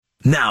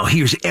Now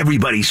here's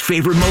everybody's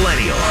favorite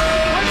millennial.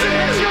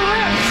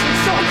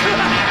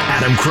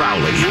 Adam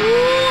Crowley.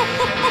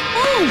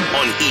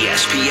 On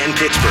ESPN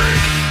Pittsburgh.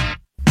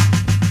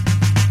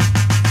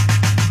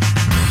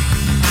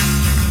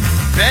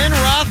 Ben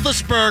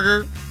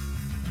Roethlisberger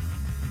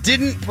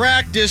didn't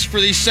practice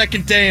for the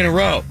second day in a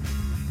row.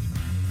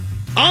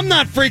 I'm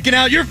not freaking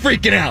out. You're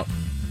freaking out.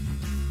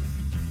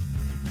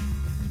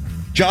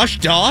 Josh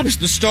Dobbs,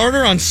 the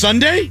starter on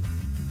Sunday?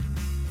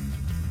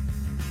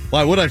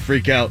 Why would I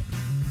freak out?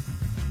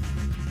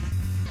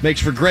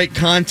 Makes for great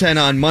content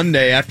on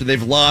Monday after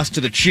they've lost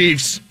to the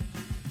Chiefs.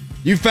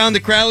 You found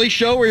the Crowley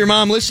Show where your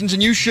mom listens,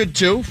 and you should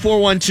too.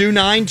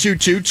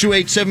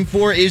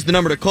 412-922-2874 is the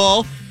number to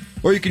call.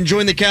 Or you can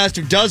join the cast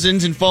of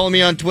dozens and follow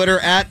me on Twitter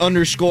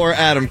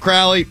 @_Adam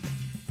Crowley.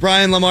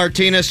 Brian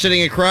LaMartina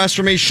sitting across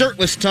from me.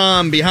 Shirtless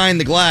Tom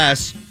behind the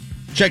glass.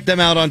 Check them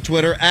out on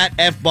Twitter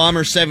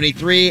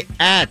 @FBomber73,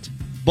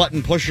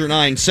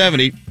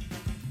 @ButtonPusher970.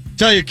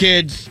 Tell your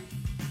kids,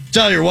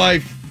 tell your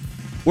wife,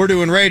 we're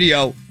doing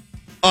radio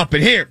up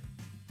in here.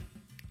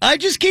 I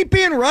just keep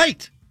being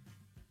right.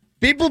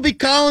 People be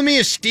calling me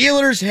a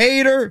Steelers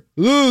hater.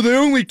 Oh, they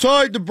only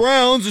tied the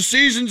Browns. The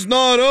season's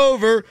not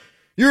over.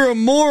 You're a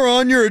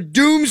moron. You're a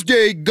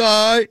doomsday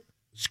guy.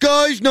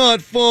 Sky's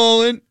not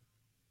falling.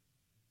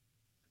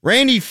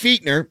 Randy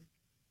Fichtner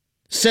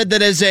said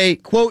that as a,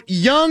 quote,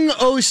 young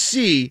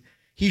OC,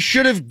 he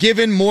should have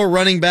given more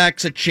running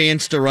backs a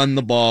chance to run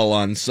the ball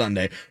on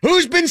Sunday.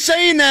 Who's been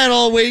saying that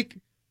all week?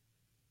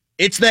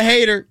 It's the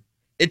hater.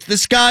 It's the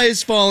sky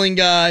is falling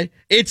guy.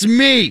 It's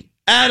me,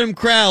 Adam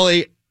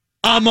Crowley.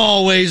 I'm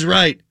always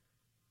right.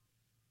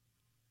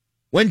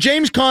 When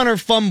James Conner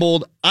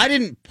fumbled, I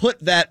didn't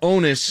put that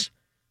onus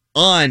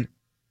on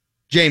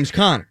James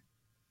Conner.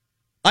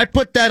 I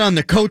put that on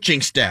the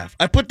coaching staff.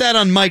 I put that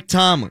on Mike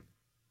Tomlin.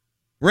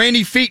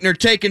 Randy Fichtner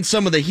taking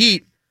some of the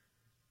heat,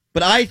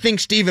 but I think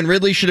Stephen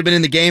Ridley should have been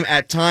in the game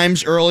at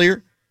times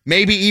earlier.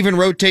 Maybe even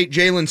rotate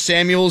Jalen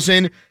Samuels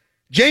in.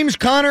 James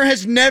Conner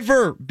has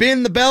never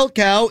been the bell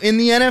cow in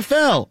the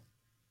NFL.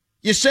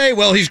 You say,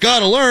 well, he's got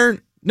to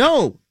learn.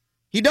 No,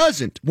 he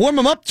doesn't. Warm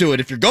him up to it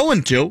if you're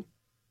going to.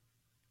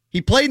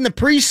 He played in the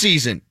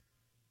preseason,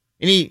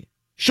 and he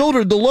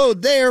shouldered the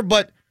load there,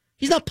 but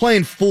he's not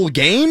playing full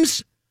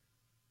games.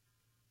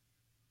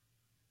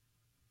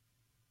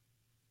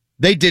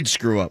 They did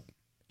screw up.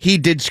 He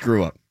did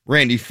screw up.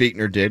 Randy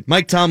Fichtner did.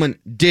 Mike Tomlin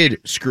did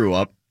screw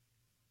up.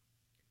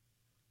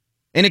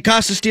 And it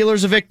cost the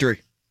Steelers a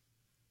victory.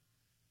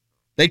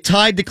 They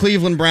tied the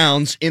Cleveland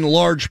Browns in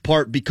large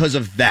part because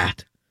of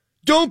that.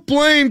 Don't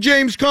blame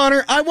James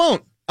Conner. I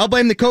won't. I'll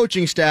blame the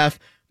coaching staff,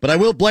 but I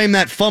will blame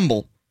that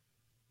fumble.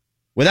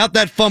 Without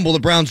that fumble, the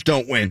Browns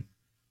don't win.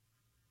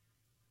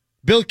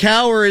 Bill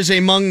Cowher is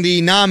among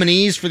the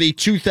nominees for the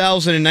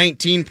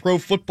 2019 Pro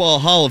Football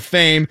Hall of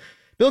Fame.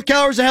 Bill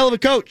Cowher's a hell of a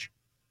coach.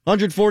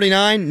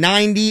 149,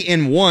 90,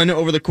 and 1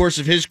 over the course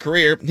of his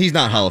career. He's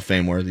not Hall of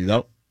Fame worthy,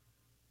 though.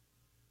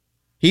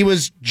 He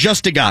was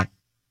just a guy.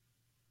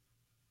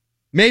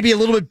 Maybe a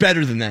little bit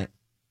better than that.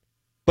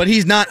 But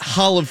he's not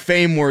Hall of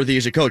Fame worthy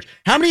as a coach.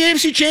 How many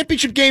AFC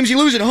Championship games he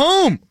lose at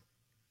home?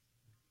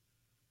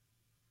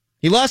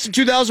 He lost in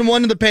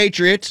 2001 to the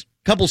Patriots.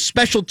 Couple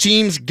special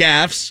teams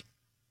gaffes.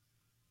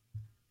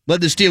 Led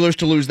the Steelers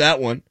to lose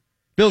that one.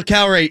 Bill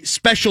Cowher, a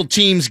special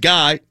teams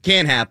guy.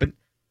 Can't happen.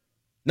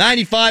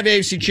 95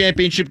 AFC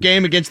Championship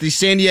game against the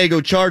San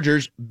Diego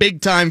Chargers.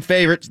 Big-time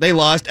favorites. They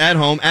lost at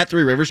home at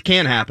Three Rivers.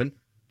 Can't happen.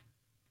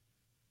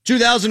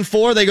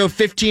 2004, they go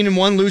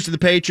 15-1, lose to the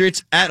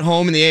Patriots at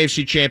home in the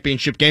AFC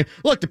Championship game.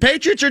 Look, the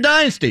Patriots are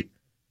dynasty.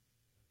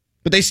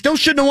 But they still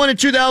shouldn't have won in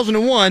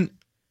 2001.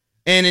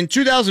 And in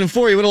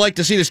 2004, you would have liked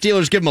to see the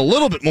Steelers give them a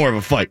little bit more of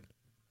a fight.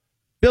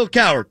 Bill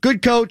Cowher,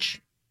 good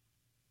coach,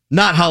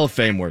 not Hall of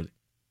Fame worthy.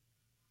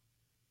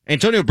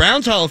 Antonio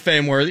Brown's Hall of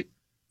Fame worthy.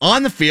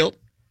 On the field.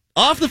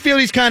 Off the field,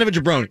 he's kind of a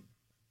jabroni.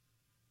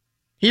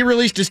 He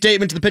released a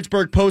statement to the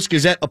Pittsburgh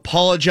Post-Gazette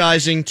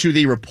apologizing to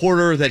the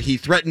reporter that he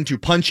threatened to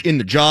punch in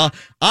the jaw.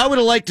 I would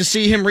have liked to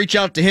see him reach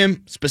out to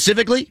him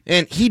specifically,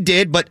 and he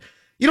did, but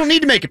you don't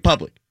need to make it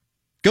public.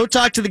 Go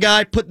talk to the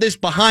guy, put this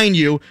behind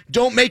you.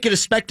 Don't make it a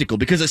spectacle,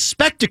 because a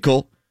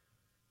spectacle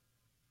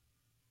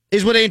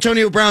is what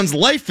Antonio Brown's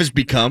life has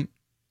become,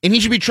 and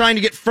he should be trying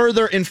to get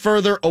further and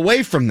further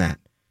away from that.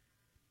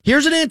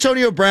 Here's what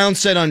Antonio Brown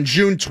said on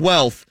June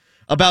 12th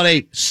about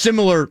a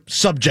similar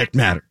subject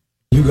matter.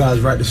 You guys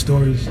write the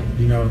stories,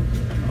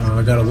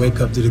 I got to wake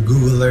up to the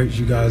Google alerts.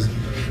 You guys,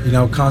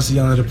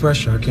 constantly under the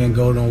pressure. I can't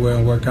go nowhere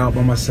and work out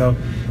by myself.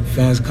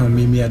 Fans come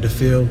meet me at the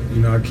field.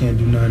 I can't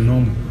do nothing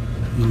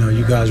normal.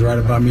 You guys write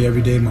about me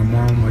every day. My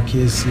mom, my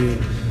kids see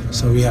it.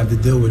 So we have to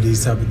deal with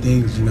these type of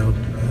things,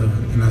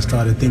 and I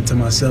started to think to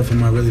myself,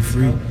 am I really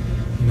free?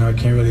 I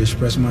can't really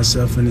express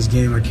myself in this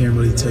game. I can't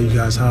really tell you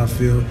guys how I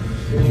feel.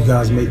 You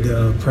guys make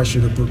the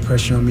pressure to put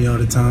pressure on me all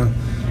the time.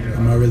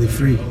 Am I really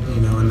free?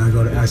 And I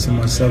go to asking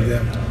myself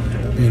that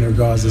in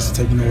regards to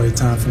taking away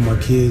time from my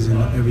kids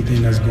and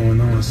everything that's going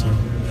on. So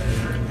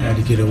I had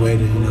to get away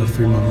to,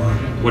 free my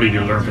mind. What did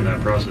you learn from that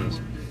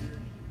process?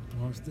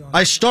 Well, I'm still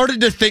I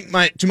started to think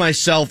to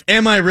myself,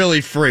 am I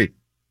really free?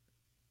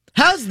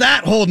 How's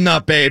that holding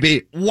up,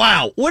 baby?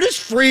 Wow, what does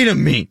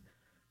freedom mean?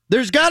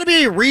 There's got to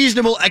be a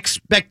reasonable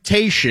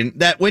expectation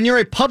that when you're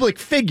a public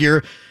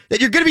figure, that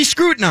you're going to be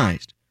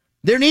scrutinized.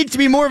 There needs to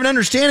be more of an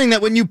understanding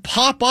that when you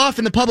pop off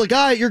in the public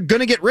eye, you're going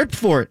to get ripped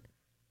for it.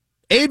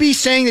 AB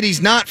saying that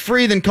he's not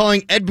free, then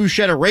calling Ed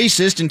Bouchette a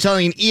racist and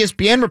telling an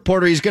ESPN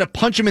reporter he's going to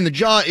punch him in the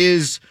jaw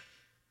is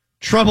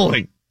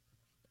troubling.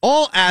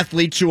 All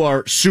athletes who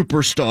are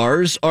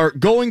superstars are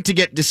going to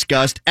get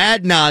discussed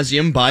ad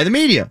nauseum by the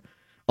media.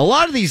 A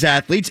lot of these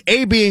athletes,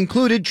 AB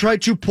included, try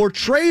to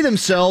portray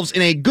themselves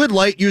in a good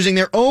light using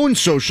their own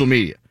social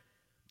media.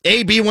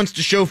 AB wants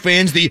to show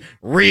fans the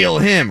real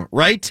him,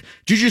 right?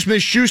 Juju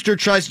Smith-Schuster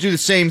tries to do the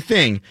same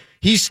thing.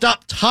 He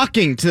stopped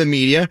talking to the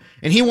media,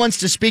 and he wants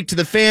to speak to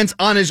the fans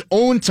on his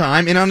own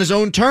time and on his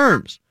own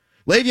terms.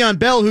 Le'Veon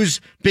Bell,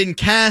 who's been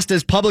cast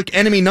as public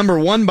enemy number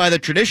one by the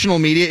traditional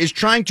media, is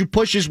trying to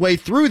push his way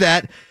through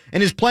that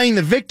and is playing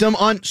the victim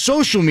on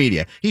social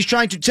media. He's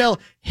trying to tell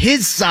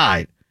his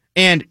side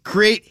and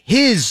create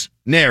his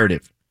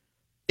narrative.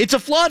 It's a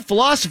flawed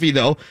philosophy,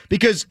 though,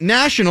 because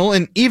national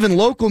and even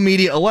local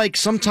media alike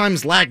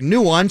sometimes lack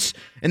nuance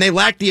and they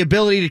lack the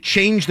ability to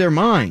change their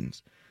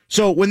minds.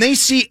 So when they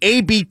see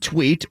AB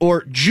tweet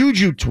or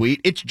Juju tweet,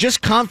 it's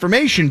just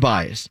confirmation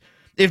bias.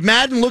 If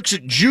Madden looks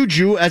at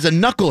Juju as a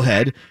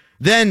knucklehead,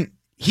 then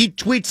he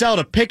tweets out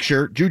a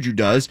picture, Juju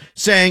does,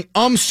 saying,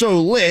 I'm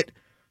so lit.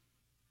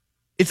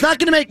 It's not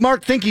going to make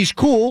Mark think he's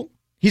cool.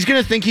 He's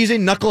going to think he's a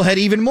knucklehead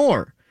even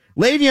more.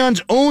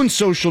 Le'Veon's own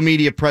social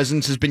media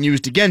presence has been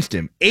used against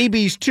him.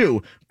 AB's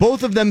too.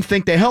 Both of them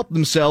think they help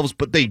themselves,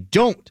 but they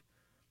don't.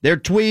 Their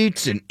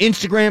tweets and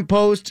Instagram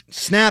posts,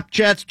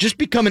 Snapchats just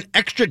become an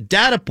extra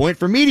data point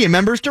for media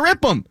members to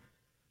rip them.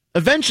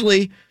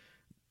 Eventually,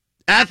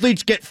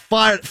 athletes get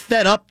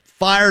fired up.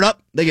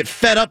 They get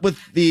fed up with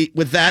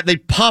that. They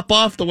pop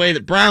off the way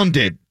that Brown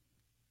did.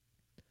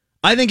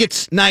 I think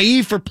it's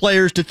naive for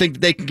players to think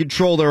that they can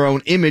control their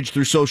own image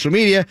through social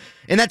media,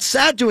 and that's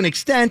sad to an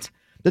extent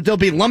that they'll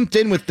be lumped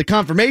in with the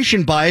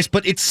confirmation bias,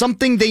 but it's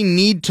something they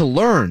need to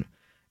learn.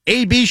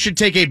 AB should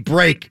take a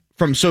break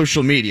from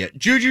social media.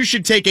 Juju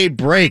should take a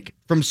break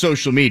from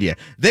social media.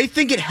 They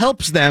think it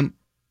helps them,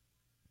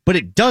 but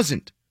it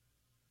doesn't.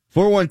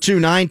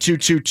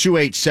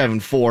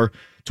 412-922-2874.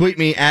 Tweet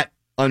me at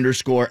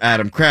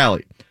 _Adam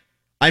Crowley.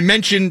 I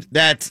mentioned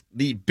that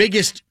the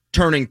biggest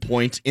turning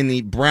point in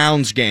the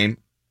Browns game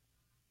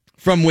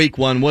from week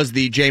one was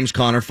the James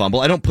Conner fumble.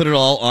 I don't put it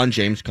all on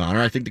James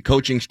Conner. I think the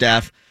coaching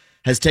staff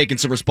has taken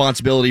some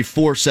responsibility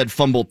for said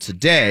fumble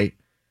today.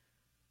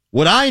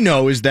 What I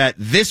know is that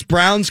this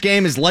Browns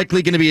game is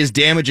likely going to be as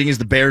damaging as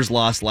the Bears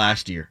loss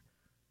last year.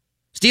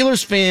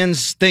 Steelers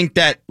fans think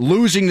that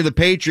losing to the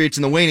Patriots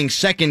in the waning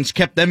seconds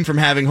kept them from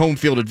having home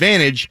field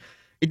advantage.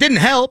 It didn't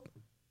help.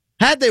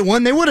 Had they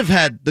won, they would have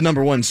had the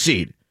number one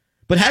seed.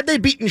 But had they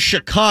beaten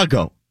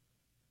Chicago,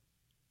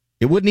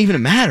 it wouldn't even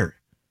have mattered.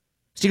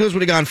 Steelers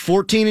would have gone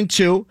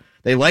 14-2.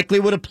 They likely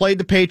would have played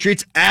the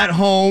Patriots at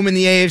home in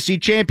the AFC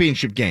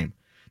Championship game.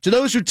 To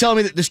those who tell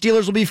me that the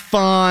Steelers will be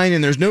fine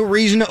and there's no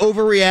reason to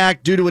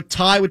overreact due to a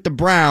tie with the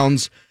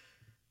Browns,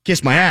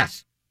 kiss my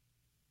ass.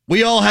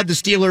 We all had the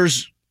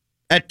Steelers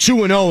at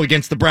 2-0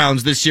 against the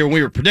Browns this year when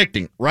we were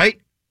predicting, right?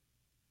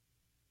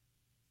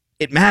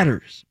 It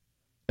matters.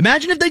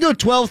 Imagine if they go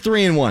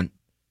 12-3-1 and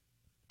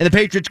the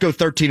Patriots go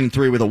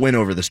 13-3 with a win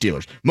over the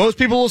Steelers. Most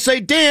people will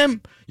say,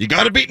 damn, you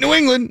got to beat New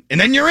England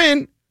and then you're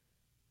in.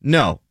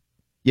 No.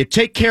 You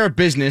take care of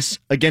business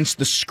against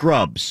the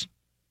scrubs.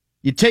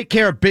 You take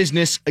care of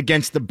business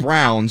against the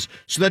Browns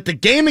so that the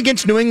game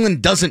against New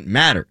England doesn't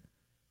matter.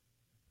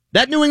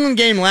 That New England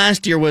game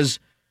last year was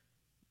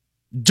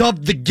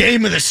dubbed the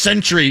game of the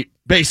century,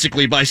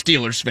 basically, by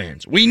Steelers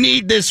fans. We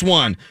need this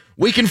one.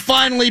 We can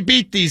finally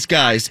beat these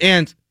guys.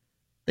 And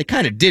they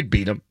kind of did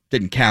beat them.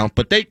 Didn't count,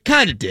 but they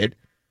kind of did.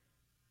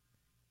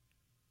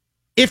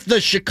 If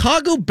the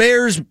Chicago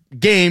Bears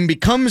game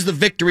becomes the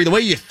victory the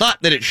way you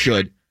thought that it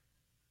should,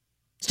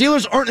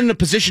 Steelers aren't in a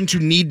position to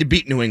need to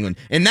beat New England.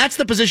 And that's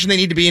the position they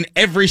need to be in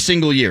every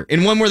single year.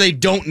 In one where they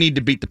don't need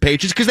to beat the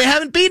Patriots because they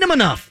haven't beat them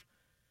enough.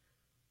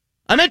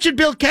 I mentioned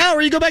Bill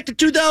Cowher. You go back to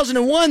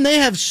 2001, they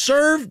have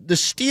served the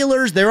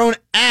Steelers their own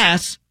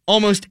ass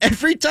almost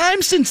every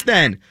time since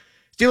then.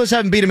 Steelers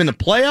haven't beat them in the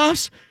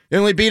playoffs. They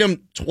only beat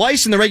them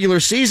twice in the regular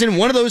season.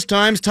 One of those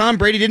times, Tom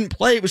Brady didn't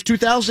play. It was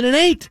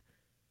 2008.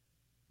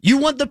 You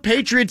want the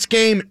Patriots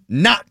game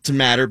not to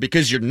matter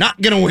because you're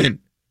not going to win.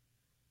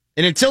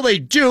 And until they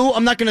do,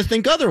 I'm not going to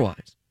think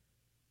otherwise.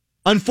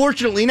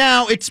 Unfortunately,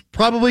 now it's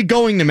probably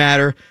going to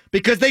matter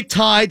because they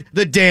tied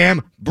the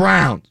damn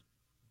Browns.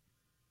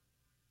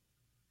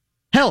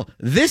 Hell,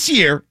 this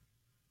year,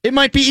 it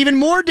might be even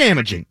more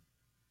damaging.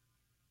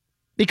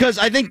 Because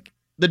I think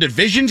the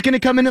division's going to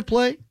come into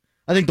play.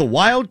 I think the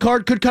wild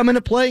card could come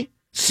into play.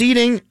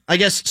 Seeding, I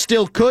guess,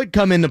 still could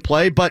come into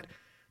play, but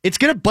it's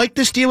going to bite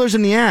the Steelers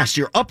in the ass.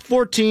 You're up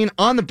 14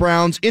 on the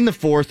Browns in the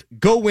fourth.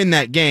 Go win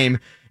that game.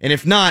 And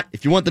if not,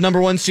 if you want the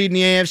number one seed in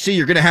the AFC,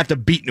 you're going to have to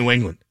beat New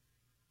England.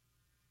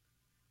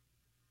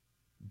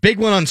 Big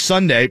one on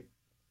Sunday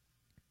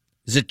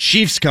is the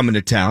Chiefs coming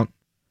to town.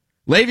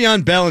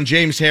 Le'Veon Bell and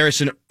James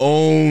Harrison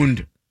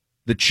owned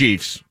the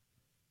Chiefs.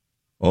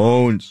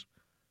 Owns.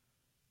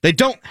 They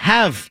don't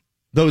have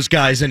those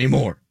guys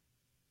anymore.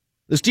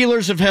 The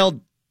Steelers have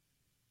held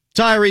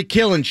Tyreek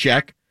Hill in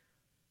check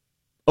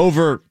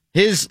over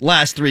his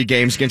last 3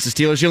 games against the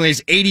Steelers. He only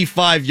has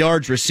 85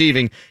 yards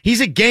receiving.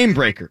 He's a game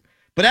breaker.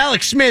 But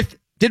Alex Smith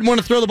didn't want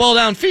to throw the ball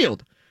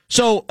downfield.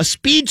 So a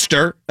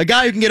speedster, a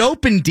guy who can get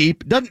open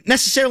deep, doesn't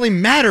necessarily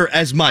matter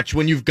as much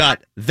when you've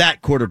got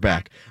that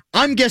quarterback.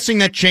 I'm guessing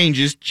that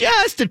changes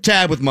just a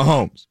tad with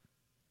Mahomes.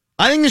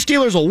 I think the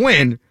Steelers will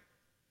win.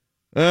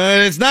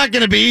 It's not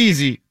going to be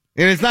easy.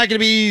 And it's not going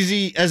to be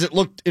easy as it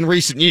looked in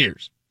recent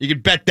years. You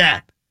can bet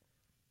that.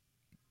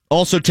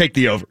 Also take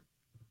the over.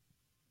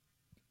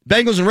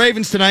 Bengals and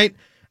Ravens tonight.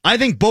 I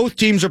think both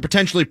teams are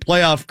potentially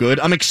playoff good.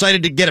 I'm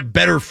excited to get a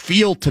better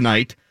feel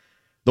tonight.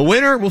 The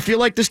winner will feel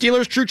like the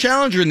Steelers' true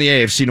challenger in the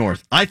AFC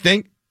North, I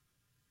think.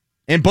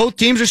 And both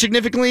teams are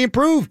significantly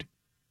improved.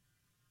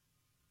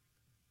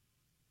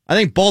 I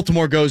think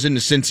Baltimore goes into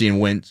Cincy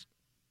and wins.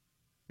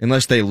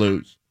 Unless they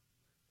lose.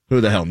 Who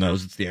the hell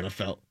knows? It's the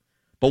NFL.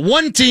 But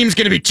one team's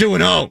going to be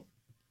 2-0.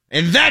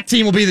 And that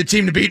team will be the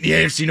team to beat in the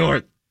AFC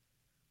North.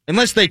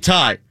 Unless they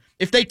tie.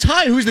 If they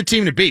tie, who's the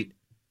team to beat?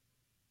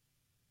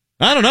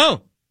 I don't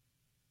know.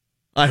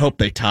 I hope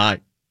they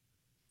tie.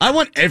 I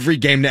want every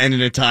game to end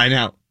in a tie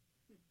now.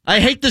 I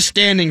hate the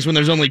standings when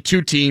there's only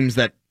 2 teams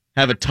that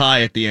have a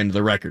tie at the end of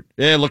the record.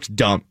 It looks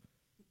dumb.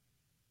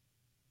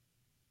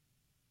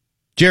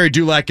 Jerry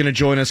Dulac going to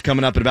join us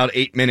coming up in about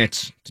 8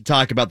 minutes to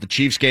talk about the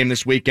Chiefs game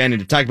this weekend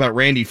and to talk about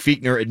Randy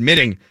Fichtner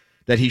admitting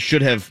that he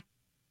should have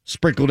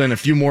sprinkled in a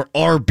few more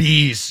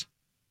RBs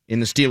in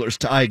the Steelers'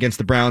 tie against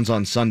the Browns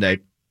on Sunday.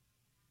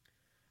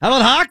 How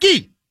about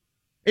hockey?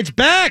 It's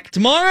back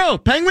tomorrow.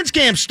 Penguins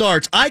camp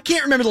starts. I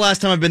can't remember the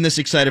last time I've been this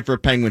excited for a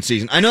Penguin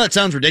season. I know that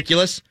sounds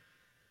ridiculous,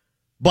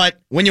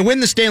 but when you win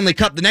the Stanley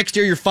Cup, the next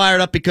year you're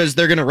fired up because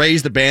they're going to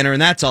raise the banner,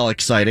 and that's all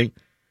exciting.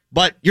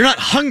 But you're not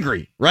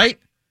hungry, right?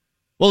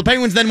 Well, the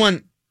Penguins then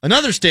won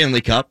another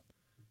Stanley Cup.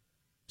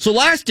 So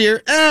last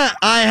year,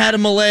 I had a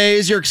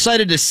malaise. You're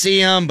excited to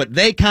see them, but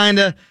they kind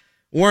of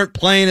weren't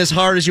playing as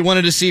hard as you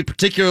wanted to see,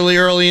 particularly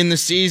early in the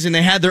season.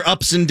 They had their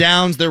ups and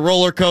downs, their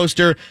roller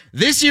coaster.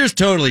 This year's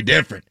totally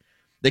different.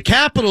 The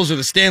Capitals are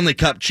the Stanley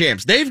Cup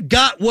champs. They've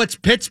got what's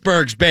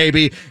Pittsburgh's,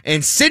 baby.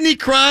 And Sidney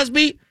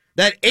Crosby,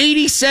 that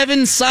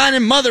 87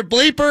 signing mother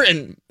bleeper,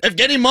 and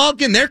Evgeny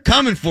Malkin, they're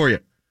coming for you.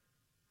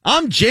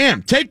 I'm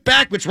jammed. Take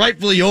back what's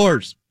rightfully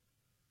yours.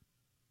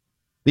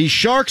 The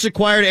Sharks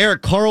acquired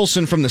Erik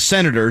Karlsson from the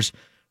Senators.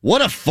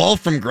 What a fall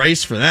from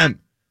grace for them.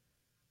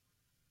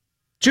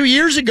 2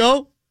 years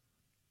ago,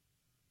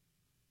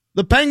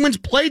 the Penguins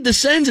played the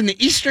Sens in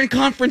the Eastern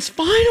Conference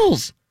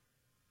Finals.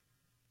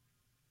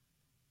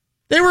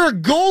 They were a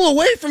goal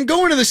away from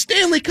going to the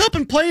Stanley Cup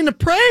and playing the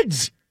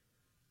Preds.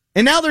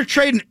 And now they're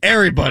trading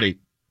everybody.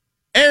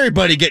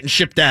 Everybody getting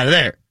shipped out of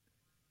there.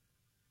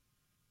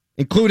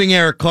 Including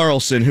Erik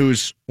Karlsson,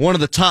 who's one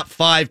of the top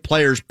 5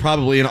 players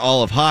probably in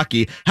all of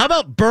hockey. How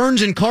about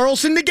Burns and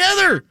Karlsson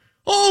together?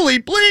 Holy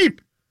bleep!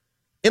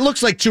 It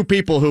looks like 2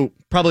 people who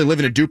probably live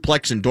in a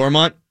duplex in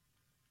Dormont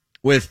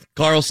with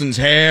Karlsson's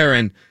hair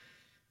and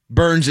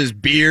Burns'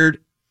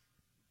 beard.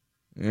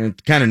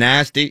 It's kind of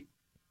nasty.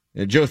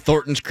 And Joe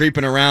Thornton's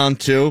creeping around,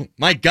 too.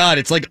 My God,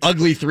 it's like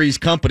Ugly Three's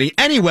company.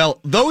 Anyway,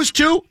 those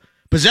 2,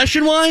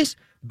 possession-wise,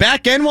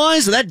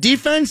 back-end-wise, that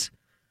defense,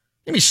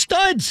 give me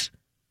studs.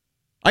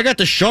 I got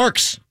the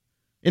Sharks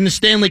in the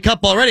Stanley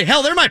Cup already.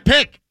 Hell, they're my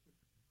pick.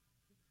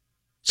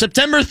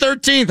 September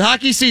 13th,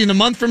 hockey season, a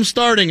month from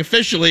starting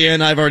officially,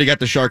 and I've already got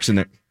the Sharks in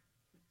there.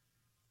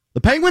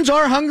 The Penguins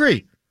are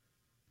hungry.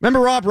 Remember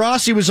Rob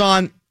Rossi was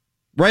on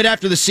right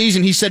after the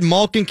season. He said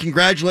Malkin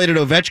congratulated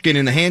Ovechkin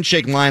in the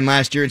handshake line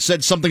last year and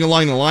said something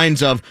along the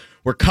lines of,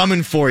 "We're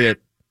coming for you,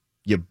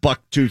 you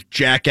buck-toothed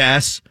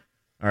jackass."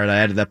 All right, I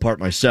added that part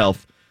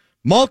myself.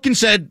 Malkin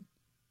said,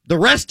 "The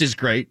rest is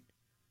great.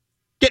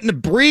 Getting to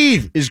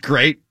breathe is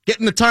great.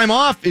 Getting the time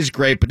off is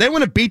great, but they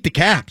want to beat the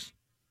Caps."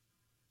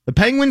 The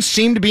Penguins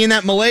seemed to be in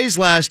that malaise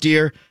last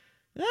year.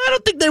 I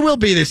don't think they will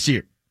be this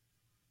year.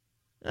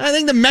 I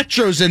think the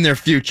Metro's in their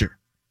future.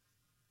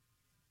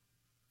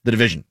 The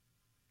division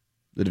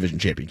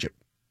championship.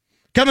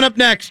 Coming up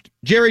next,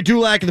 Jerry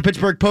Dulac of the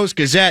Pittsburgh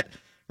Post-Gazette.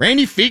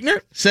 Randy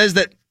Fichtner says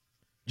that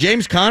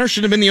James Conner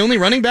should have been the only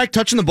running back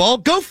touching the ball.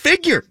 Go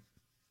figure.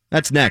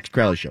 That's next.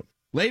 Crowley Show.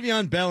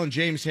 Le'Veon Bell and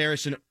James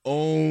Harrison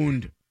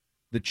owned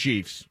the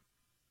Chiefs.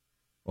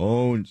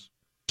 Owns.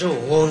 To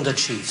own the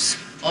Chiefs.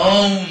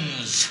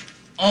 Owns.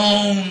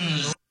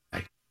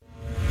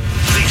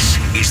 This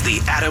is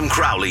the Adam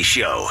Crowley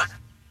Show.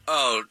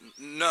 Oh,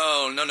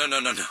 no.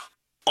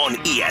 On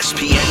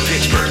ESPN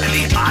Pittsburgh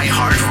and the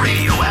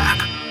iHeartRadio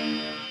app.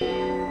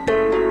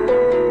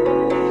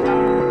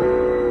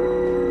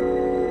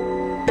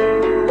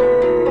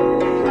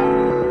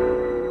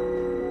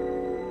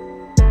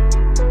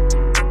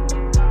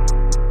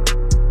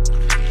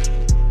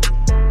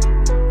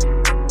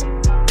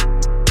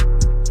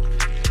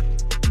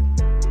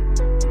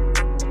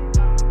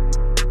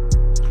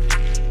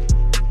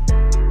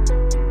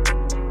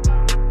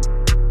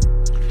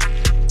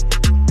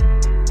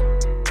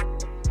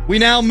 We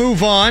now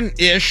move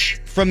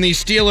on-ish from the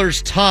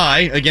Steelers'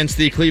 tie against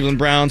the Cleveland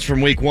Browns from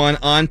Week 1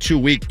 on to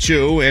Week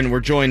 2, and we're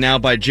joined now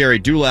by Jerry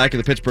Dulac of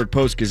the Pittsburgh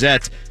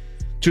Post-Gazette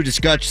to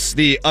discuss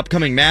the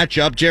upcoming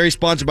matchup. Jerry,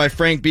 sponsored by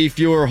Frank B.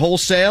 Fuhrer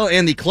Wholesale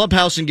and the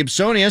Clubhouse in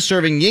Gibsonia,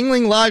 serving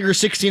Yingling Lager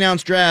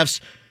 16-ounce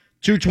drafts,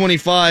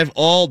 $2.25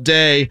 all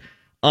day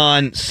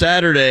on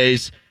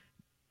Saturdays.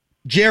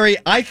 Jerry,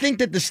 I think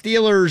that the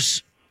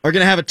Steelers are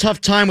going to have a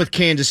tough time with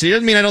Kansas City.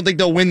 Doesn't mean I don't think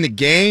they'll win the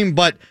game,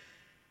 but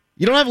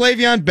you don't have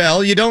Le'Veon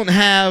Bell. You don't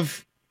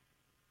have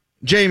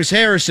James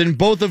Harrison,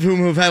 both of whom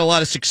have had a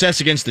lot of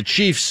success against the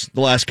Chiefs the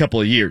last couple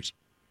of years.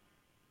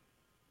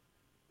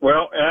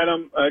 Well,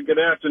 Adam, good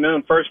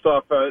afternoon. First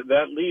off,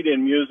 that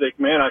lead-in music,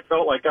 man, I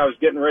felt like I was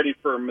getting ready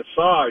for a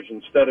massage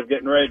instead of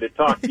getting ready to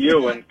talk to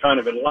you and kind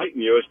of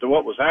enlighten you as to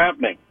what was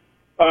happening.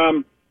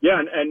 And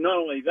not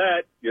only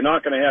that, you're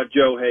not going to have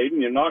Joe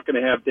Hayden. You're not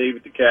going to have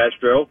David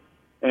DeCastro.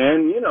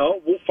 And,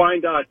 we'll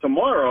find out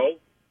tomorrow.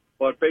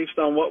 But based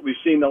on what we've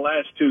seen the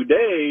last 2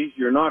 days,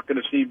 you're not going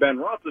to see Ben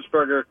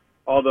Roethlisberger,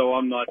 although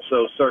I'm not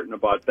so certain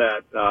about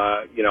that.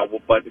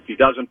 But if he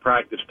doesn't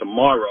practice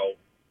tomorrow,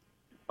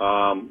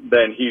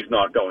 then he's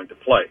not going to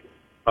play.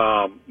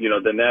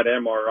 Then that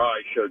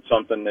MRI showed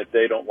something that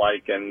they don't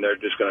like, and they're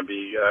just going to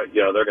be,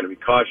 they're going to be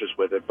cautious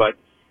with it. But,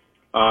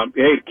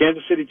 hey, the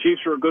Kansas City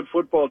Chiefs are a good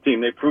football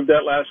team. They proved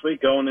that last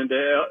week going into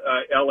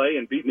L.A.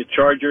 and beating the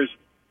Chargers,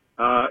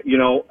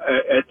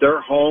 at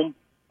their home.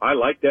 I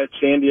like that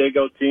San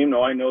Diego team.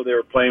 Now, I know they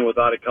were playing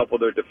without a couple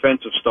of their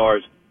defensive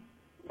stars,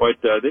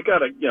 but they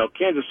got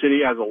Kansas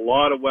City has a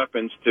lot of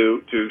weapons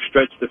to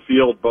stretch the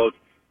field both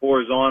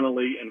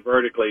horizontally and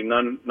vertically.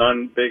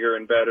 None bigger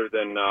and better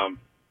than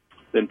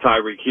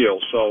Tyreek Hill.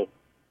 So,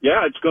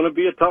 yeah, it's going to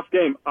be a tough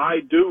game. I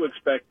do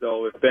expect,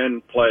 though, if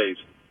Ben plays,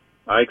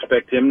 I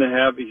expect him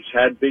to he's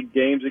had big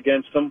games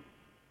against them.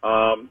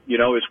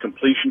 His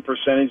completion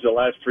percentage the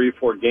last 3 or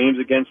 4 games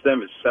against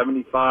them is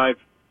 75%.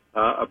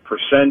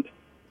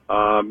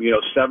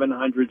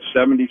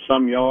 770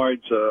 some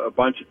yards, a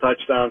bunch of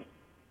touchdowns,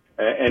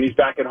 and he's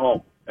back at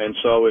home. And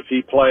so if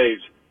he plays,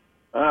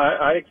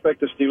 I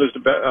expect the Steelers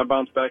to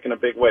bounce back in a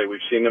big way. We've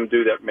seen them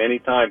do that many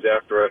times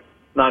after a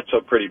not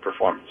so pretty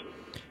performance.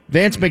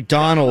 Vance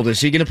McDonald,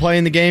 is he going to play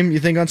in the game, you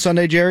think, on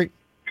Sunday, Jerry?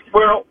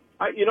 Well,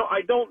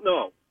 I don't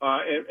know.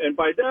 And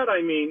by that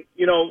I mean,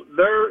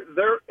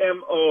 their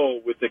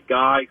MO with the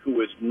guy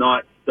who has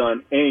not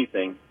done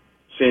anything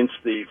since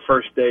the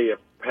first day of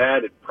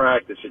padded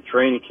practice at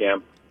training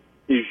camp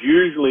is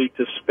usually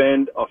to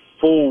spend a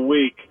full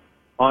week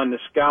on the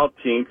scout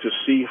team to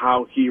see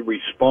how he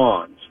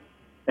responds.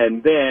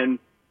 And then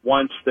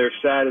once they're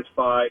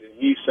satisfied and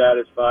he's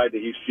satisfied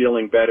that he's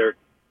feeling better,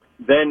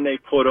 then they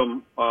put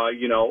him,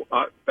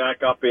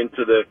 back up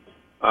into the,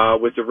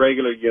 with the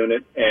regular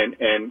unit and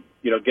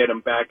get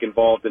him back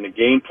involved in the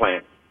game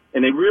plan.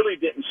 And they really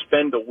didn't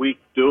spend a week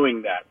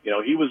doing that.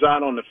 He was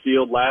out on the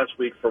field last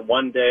week for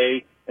 1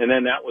 day and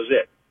then that was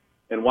it.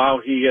 And while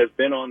he has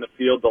been on the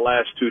field the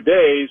last 2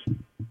 days,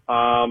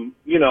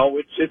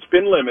 it's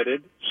been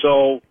limited.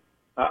 So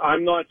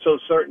I'm not so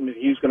certain that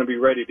he's going to be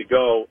ready to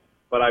go.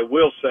 But I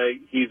will say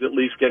he's at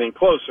least getting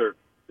closer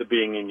to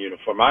being in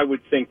uniform. I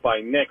would think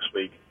by next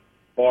week,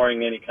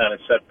 barring any kind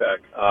of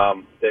setback,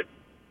 that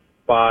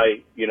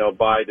by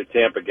the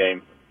Tampa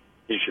game,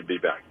 he should be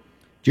back.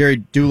 Jerry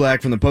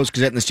Dulac from the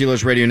Post-Gazette and the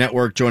Steelers Radio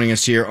Network joining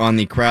us here on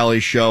the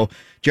Crowley Show.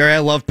 Jerry, I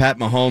love Pat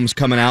Mahomes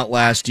coming out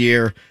last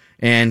year,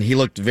 and he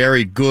looked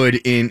very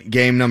good in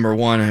game number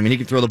 1. I mean, he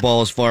can throw the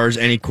ball as far as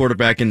any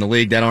quarterback in the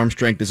league. That arm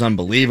strength is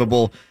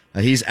unbelievable.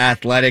 He's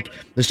athletic.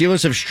 The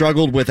Steelers have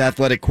struggled with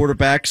athletic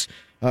quarterbacks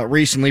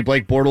recently.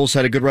 Blake Bortles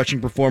had a good rushing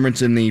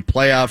performance in the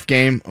playoff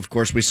game. Of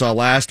course, we saw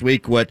last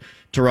week what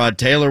Tyrod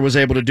Taylor was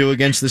able to do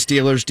against the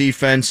Steelers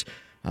defense.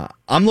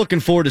 I'm looking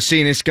forward to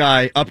seeing this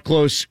guy up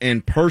close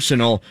and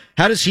personal.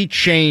 How does he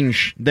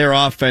change their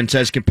offense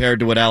as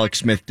compared to what Alex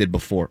Smith did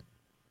before?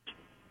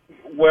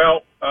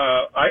 Well,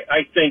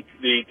 I think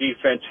the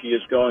defense he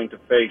is going to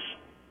face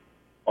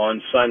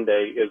on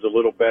Sunday is a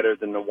little better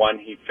than the one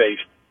he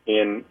faced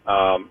in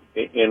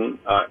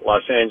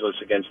Los Angeles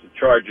against the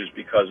Chargers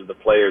because of the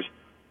players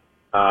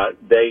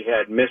they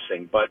had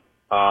missing. But,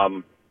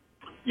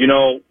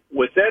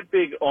 with that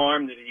big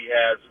arm that he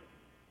has,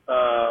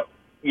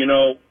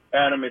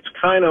 Adam, it's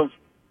kind of,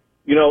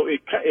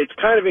 it's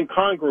kind of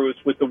incongruous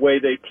with the way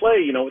they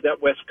play, with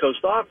that West Coast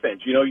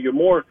offense. You're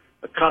more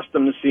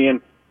accustomed to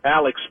seeing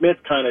Alex Smith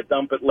kind of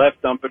dump it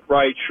left, dump it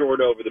right,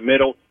 short over the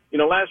middle.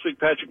 Last week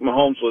Patrick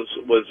Mahomes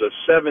was a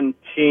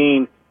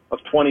 17 of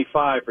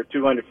 25 for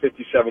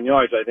 257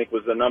 yards, I think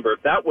was the number.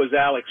 If that was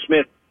Alex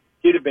Smith,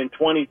 he'd have been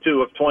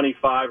 22 of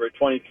 25 or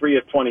 23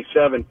 of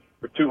 27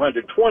 for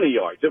 220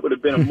 yards. It would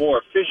have been a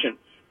more efficient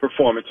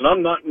performance. And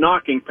I'm not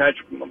knocking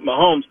Patrick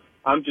Mahomes.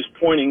 I'm just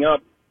pointing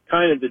up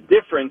kind of the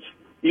difference,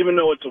 even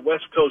though it's a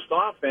West Coast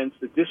offense,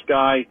 that this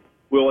guy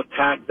will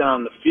attack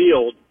down the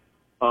field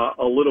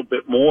a little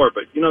bit more.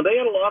 But, they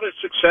had a lot of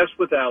success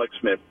with Alex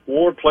Smith,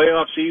 4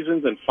 playoff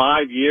seasons in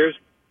 5 years.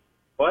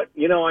 But,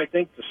 I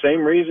think the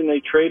same reason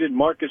they traded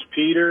Marcus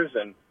Peters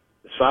and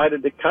the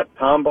decided to cut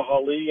Tamba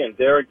Hali and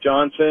Derek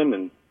Johnson,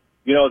 and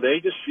they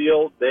just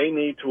feel they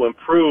need to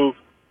improve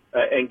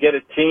and get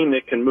a team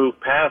that can move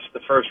past the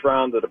first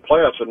round of the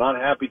playoffs. They're not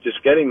happy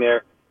just getting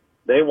there.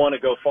 They want to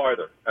go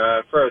further,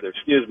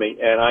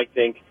 and I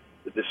think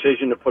the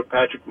decision to put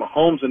Patrick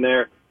Mahomes in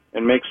there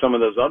and make some of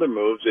those other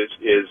moves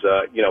is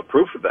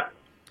proof of that.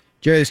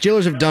 Jerry, the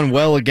Steelers have done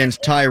well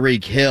against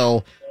Tyreek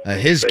Hill.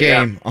 His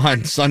game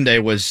on Sunday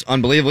was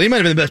unbelievable. He might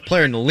have been the best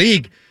player in the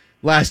league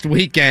last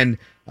weekend.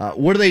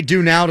 What do they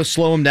do now to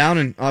slow him down?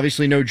 And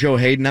obviously no Joe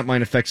Hayden. That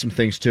might affect some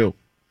things too.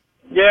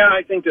 Yeah,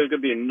 I think there's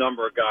going to be a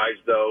number of guys,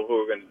 though,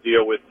 who are going to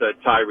deal with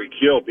Tyreek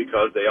Hill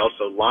because they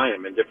also line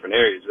him in different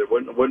areas. It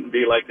wouldn't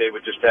be like they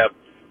would just have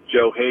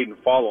Joe Hayden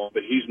follow him,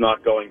 but he's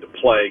not going to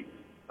play.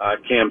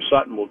 Cam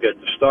Sutton will get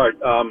the start.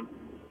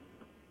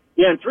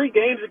 In 3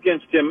 games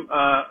against him,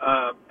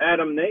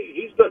 Adam,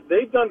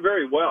 they've done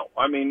very well.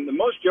 I mean, the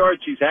most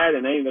yards he's had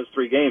in any of those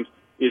 3 games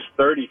is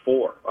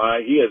 34.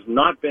 He has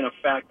not been a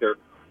factor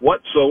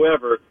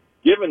whatsoever,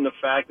 given the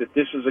fact that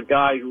this is a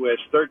guy who has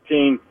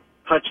 13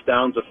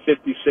 touchdowns of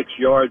 56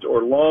 yards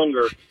or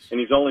longer, and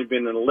he's only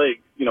been in the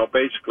league,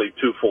 basically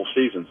 2 full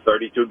seasons,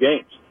 32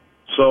 games.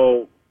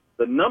 So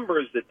the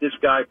numbers that this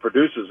guy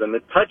produces and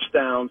the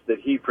touchdowns that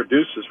he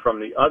produces from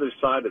the other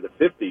side of the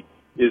 50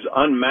 is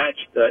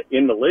unmatched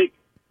in the league.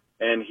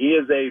 And he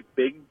is a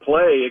big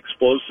play,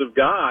 explosive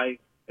guy,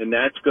 and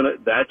that's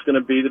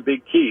gonna be the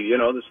big key.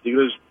 The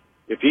Steelers,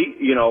 if he,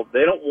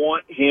 they don't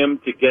want him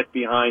to get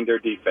behind their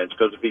defense,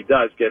 because if he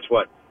does, guess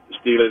what? The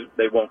Steelers,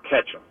 they won't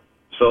catch him.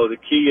 So the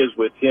key is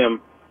with him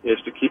is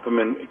to keep him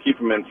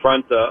in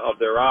front of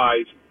their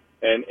eyes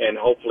and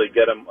hopefully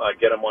get him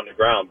on the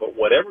ground. But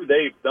whatever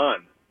they've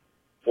done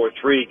for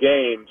 3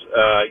 games,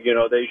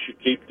 they should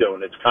keep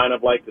doing. It's kind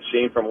of like the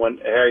scene from When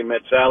Harry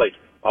Met Sally.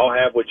 I'll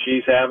have what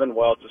she's having.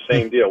 Well, it's the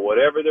same deal.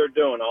 Whatever they're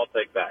doing, I'll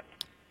take that.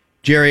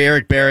 Jerry,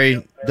 Eric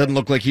Berry doesn't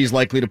look like he's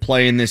likely to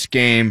play in this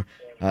game.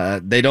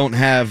 They don't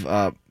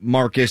have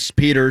Marcus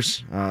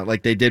Peters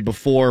like they did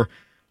before.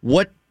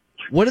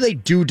 What do they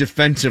do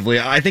defensively?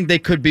 I think they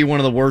could be one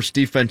of the worst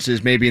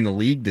defenses maybe in the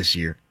league this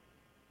year.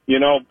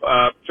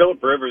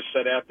 Phillip Rivers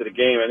said after the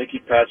game, I think he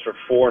passed for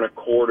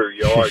 4.25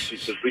 yards. He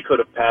says, we could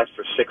have passed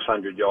for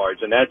 600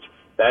 yards. And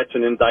that's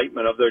an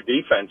indictment of their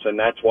defense. And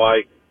that's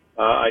why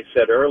I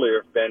said earlier,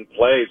 if Ben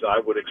plays, I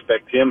would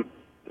expect him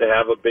to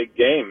have a big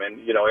game.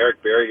 And,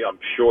 Eric Berry, I'm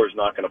sure, is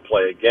not going to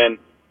play again.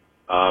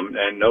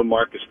 And no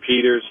Marcus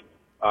Peters.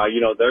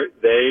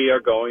 They are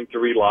going to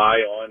rely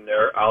on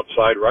their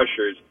outside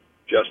rushers,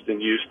 Justin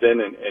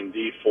Houston and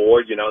Dee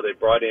Ford. They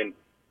brought in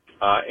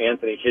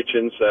Anthony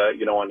Hitchens,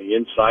 on the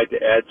inside to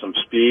add some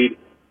speed.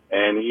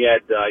 And he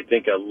had, I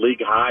think, a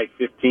league-high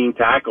 15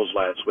 tackles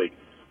last week.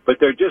 But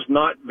they're just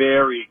not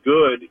very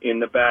good in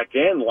the back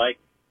end like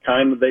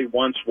kind of they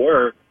once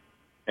were.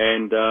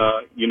 And,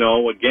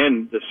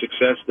 again, the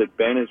success that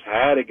Ben has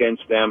had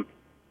against them,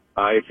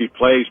 if he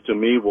plays, to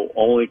me, will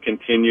only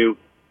continue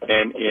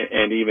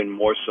and even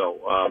more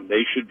so.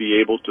 They should be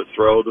able to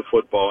throw the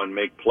football and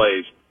make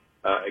plays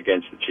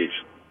against the Chiefs.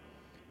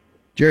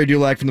 Jerry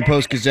Dulac from the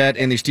Post-Gazette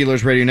and the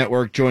Steelers Radio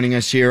Network joining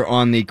us here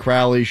on the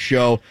Crowley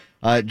Show.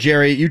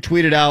 Jerry, you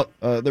tweeted out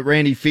that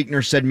Randy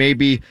Fichtner said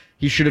maybe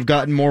he should have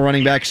gotten more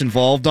running backs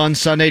involved on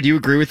Sunday. Do you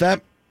agree with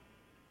that?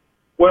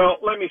 Well,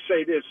 let me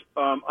say this.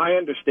 I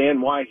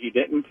understand why he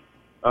didn't.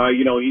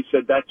 He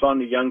said that's on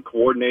the young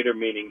coordinator,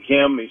 meaning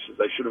him. He says,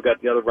 I should have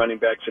got the other running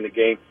backs in the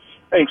game.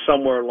 I think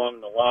somewhere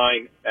along the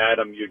line,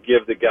 Adam, you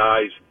give the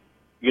guys,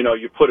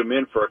 you put them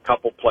in for a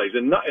couple plays.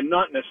 And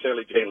not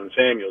necessarily Jalen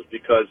Samuels,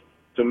 because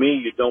to me,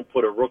 you don't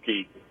put a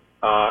rookie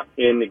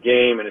in the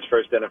game, in his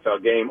first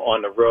NFL game,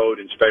 on the road,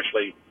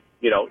 especially,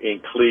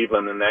 in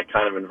Cleveland and that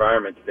kind of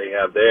environment that they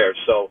have there.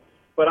 So,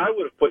 but I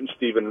would have put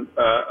Stephen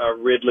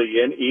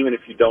Ridley in, even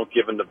if you don't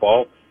give him the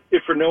ball,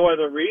 if for no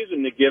other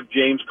reason to give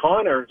James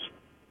Conner's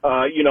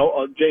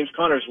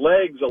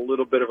legs a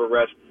little bit of a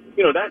rest.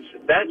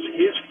 That's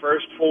his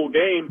first full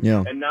game,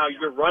 and now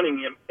you're running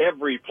him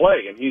every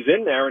play, and he's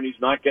in there, and he's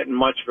not getting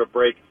much of a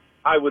break.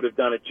 I would have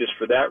done it just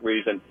for that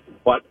reason,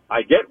 but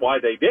I get why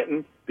they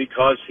didn't,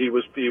 because he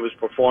was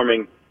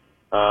performing,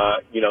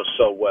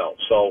 so well.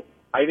 So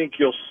I think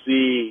you'll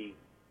see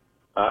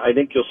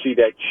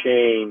that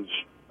change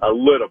a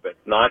little bit.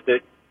 Not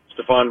that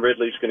Stephon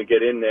Ridley's going to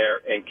get in there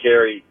and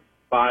carry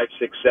 5,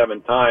 6,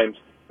 7 times,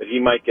 but he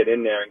might get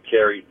in there and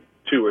carry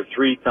 2 or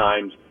 3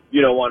 times,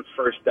 on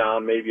first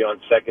down, maybe on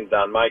second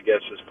down. My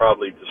guess is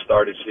probably to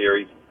start a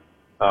series,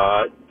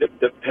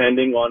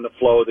 depending on the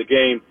flow of the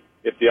game.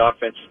 If the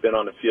offense has been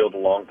on the field a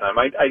long time,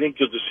 I think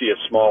you'll just see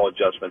a small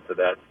adjustment to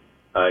that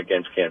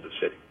against Kansas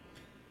City.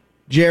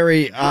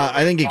 Jerry,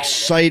 I think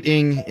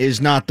exciting is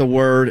not the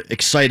word.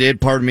 Excited,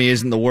 pardon me,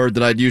 isn't the word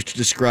that I'd use to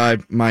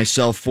describe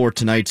myself for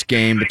tonight's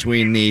game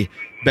between the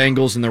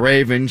Bengals and the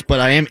Ravens, but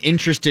I am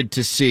interested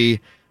to see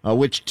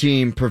which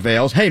team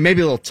prevails. Hey,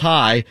 maybe a little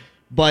tie,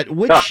 but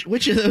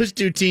which of those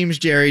 2 teams,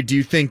 Jerry, do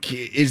you think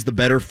is the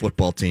better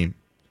football team?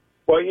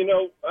 Well,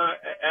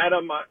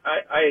 Adam,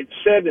 I had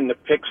said in the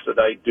picks that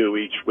I do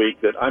each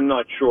week that I'm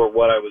not sure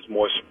what I was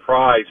more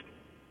surprised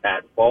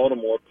at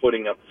Baltimore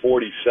putting up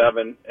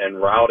 47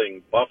 and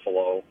routing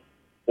Buffalo,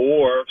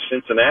 or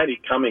Cincinnati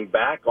coming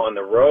back on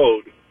the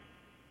road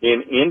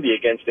in Indy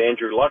against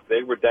Andrew Luck.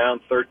 They were down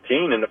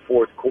 13 in the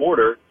fourth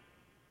quarter,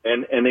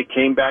 and they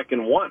came back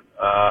and won,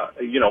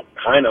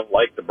 kind of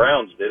like the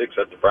Browns did,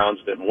 except the Browns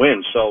didn't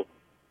win. So,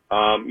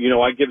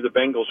 I give the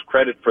Bengals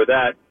credit for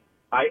that.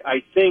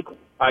 I think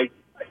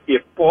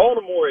if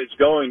Baltimore is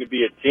going to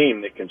be a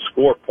team that can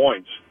score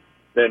points,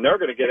 then they're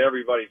going to get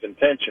everybody's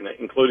attention,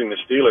 including the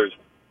Steelers,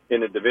 in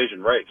the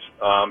division race,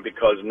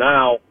 because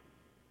now,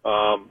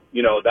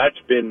 that's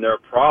been their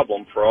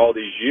problem for all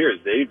these years.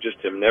 They just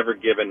have never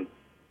given,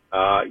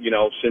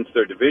 since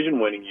their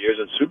division-winning years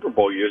and Super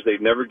Bowl years,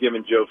 they've never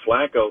given Joe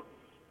Flacco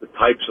the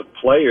types of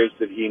players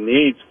that he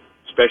needs,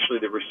 especially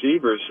the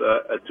receivers,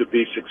 to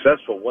be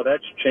successful. Well,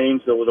 that's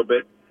changed a little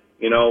bit.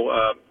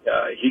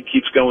 He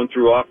keeps going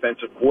through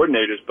offensive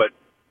coordinators, but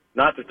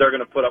not that they're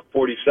going to put up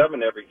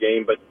 47 every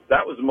game, but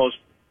that was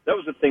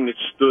the thing that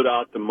stood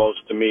out the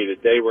most to me,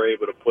 that they were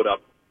able to put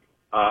up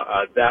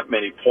that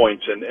many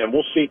points. And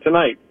we'll see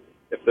tonight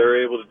if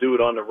they're able to do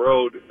it on the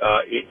road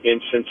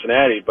in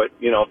Cincinnati. But,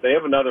 if they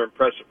have another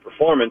impressive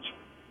performance,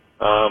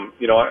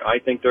 I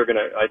think they're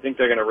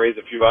gonna raise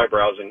a few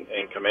eyebrows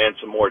and command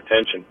some more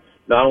attention,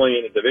 not only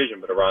in the division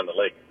but around the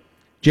league.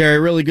 Jerry,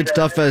 really good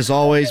stuff as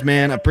always,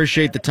 man. I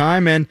appreciate the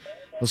time, and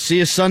we'll see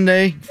you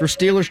Sunday for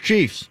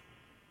Steelers-Chiefs.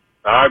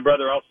 All right,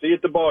 brother. I'll see you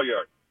at the ball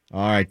yard.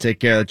 All right, take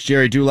care. That's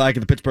Jerry Dulac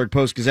of the Pittsburgh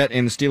Post-Gazette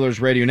and the Steelers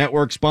Radio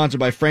Network,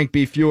 sponsored by Frank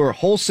B. Fuhrer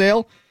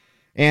Wholesale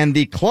and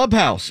the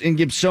Clubhouse in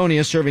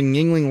Gibsonia, serving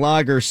Yingling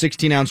Lager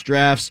 16-ounce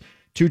drafts,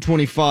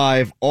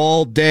 $2.25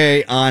 all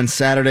day on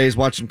Saturdays.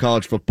 Watch some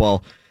college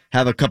football.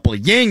 Have a couple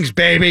of Yings,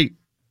 baby.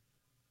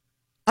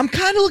 I'm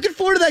kind of looking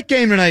forward to that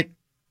game tonight.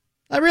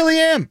 I really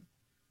am.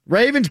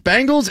 Ravens,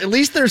 Bengals, at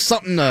least there's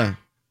something to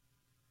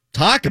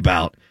talk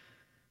about.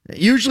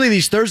 Usually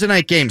these Thursday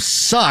night games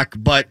suck,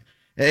 but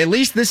at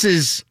least this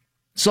is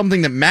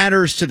something that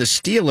matters to the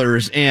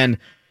Steelers, and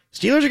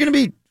Steelers are going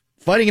to be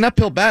fighting an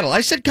uphill battle.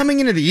 I said coming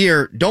into the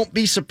year, don't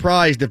be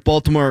surprised if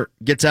Baltimore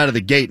gets out of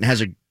the gate and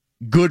has a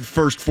good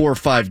first 4 or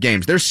 5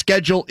 games. Their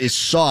schedule is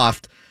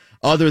soft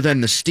other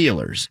than the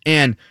Steelers.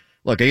 And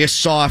look, I guess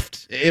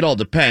soft, it all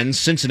depends.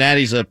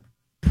 Cincinnati's a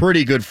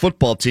pretty good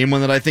football team,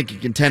 one that I think can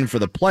contend for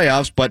the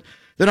playoffs, but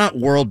they're not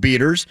world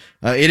beaters.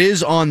 It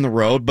is on the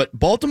road, but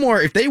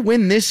Baltimore, if they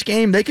win this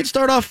game, they could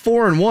start off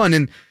 4-1,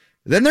 and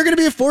then they're going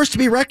to be a force to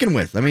be reckoned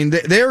with. I mean,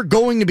 they're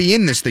going to be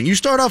in this thing. You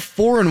start off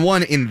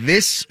 4-1 in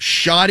this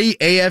shoddy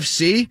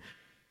AFC,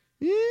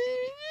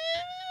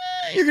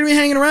 you're going to be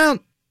hanging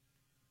around.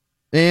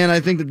 And I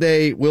think that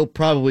they will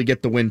probably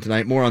get the win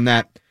tonight. More on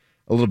that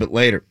a little bit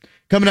later.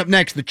 Coming up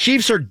next, the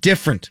Chiefs are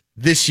different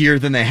this year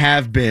than they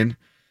have been.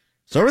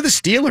 So are the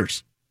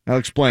Steelers. I'll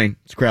explain.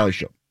 It's Crowley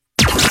Show.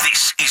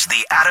 This is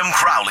the Adam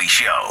Crowley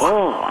Show.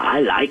 Oh,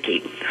 I like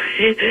him.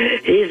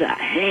 He's a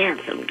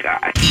handsome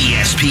guy.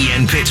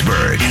 ESPN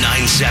Pittsburgh,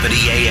 970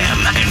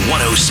 AM and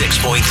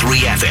 106.3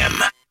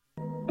 FM.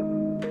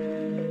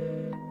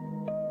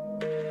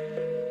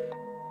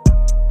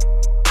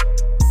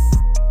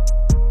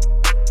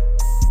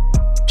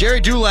 Jerry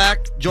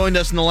Dulac joined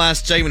us in the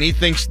last segment. He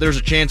thinks there's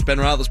a chance Ben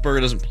Roethlisberger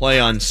doesn't play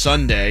on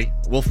Sunday.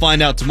 We'll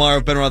find out tomorrow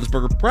if Ben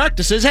Roethlisberger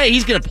practices. Hey,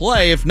 he's going to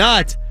play. If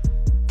not,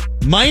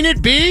 might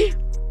it be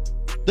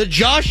the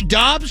Josh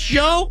Dobbs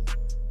show?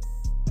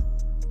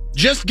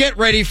 Just get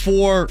ready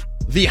for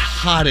the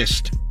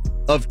hottest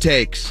of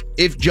takes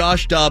if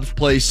Josh Dobbs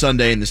plays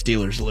Sunday and the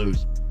Steelers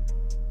lose.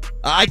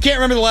 I can't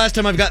remember the last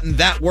time I've gotten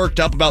that worked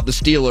up about the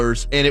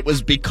Steelers, and it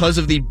was because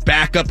of the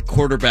backup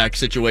quarterback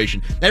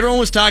situation. Everyone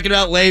was talking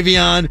about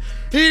Le'Veon.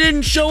 He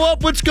didn't show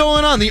up. What's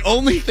going on? The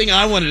only thing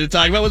I wanted to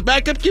talk about was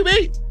backup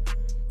QB.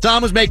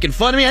 Tom was making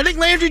fun of me. I think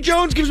Landry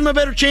Jones gives him a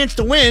better chance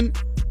to win.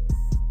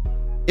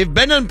 If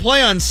Ben doesn't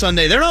play on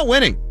Sunday, they're not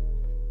winning.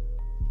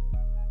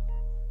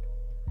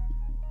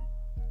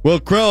 Well,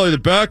 Crowley, the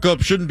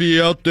backup shouldn't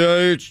be out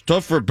there. It's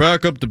tough for a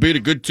backup to beat a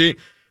good team.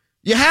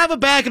 You have a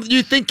backup that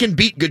you think can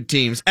beat good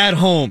teams at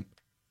home.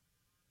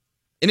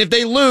 And if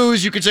they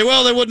lose, you could say,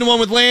 well, they wouldn't have won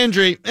with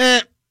Landry.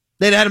 They'd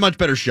have had a much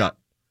better shot.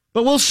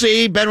 But we'll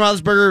see. Ben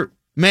Roethlisberger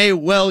may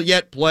well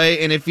yet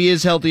play, and if he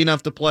is healthy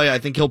enough to play, I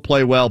think he'll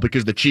play well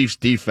because the Chiefs'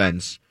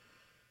 defense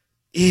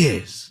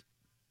is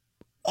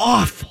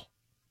awful.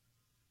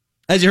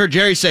 As you heard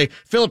Jerry say,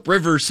 Phillip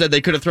Rivers said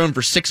they could have thrown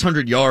for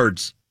 600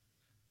 yards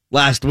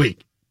last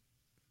week.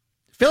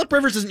 Phillip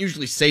Rivers doesn't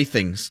usually say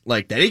things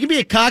like that. He can be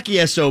a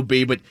cocky SOB,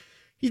 but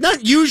he's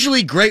not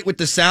usually great with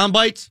the sound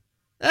bites.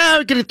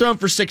 We could have thrown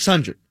for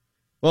 600.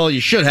 Well, you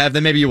should have.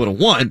 Then maybe you would have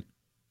won.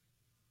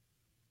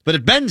 But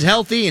if Ben's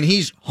healthy and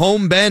he's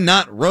home Ben,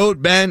 not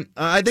road Ben,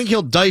 I think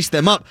he'll dice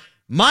them up.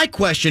 My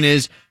question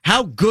is,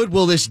 how good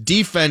will this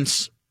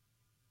defense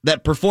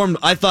that performed,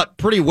 I thought,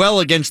 pretty well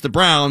against the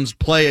Browns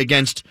play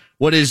against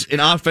what is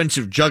an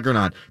offensive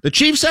juggernaut? The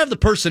Chiefs have the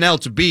personnel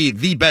to be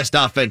the best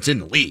offense in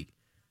the league.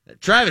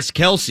 Travis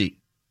Kelce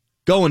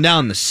going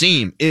down the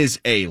seam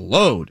is a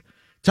load.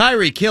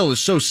 Tyreek Hill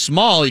is so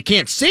small you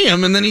can't see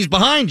him, and then he's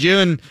behind you,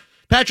 and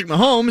Patrick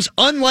Mahomes,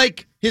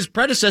 unlike his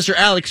predecessor,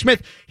 Alex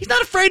Smith, he's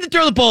not afraid to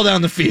throw the ball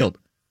down the field.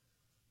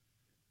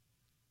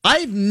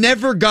 I've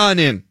never gone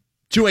in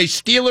to a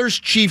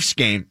Steelers-Chiefs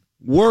game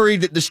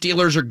worried that the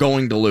Steelers are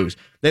going to lose.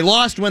 They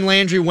lost when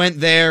Landry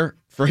went there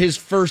for his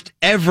first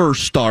ever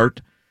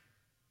start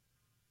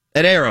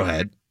at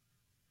Arrowhead.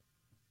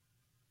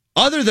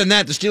 Other than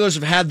that, the Steelers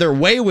have had their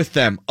way with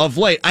them of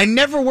late. I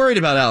never worried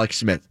about Alex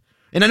Smith.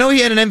 And I know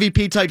he had an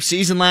MVP-type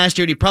season last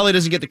year, and he probably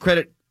doesn't get the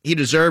credit he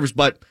deserves,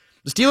 but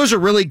the Steelers are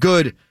really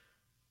good,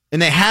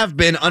 and they have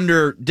been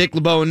under Dick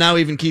LeBeau and now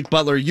even Keith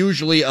Butler,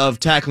 usually of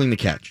tackling the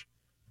catch.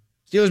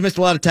 Steelers missed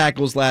a lot of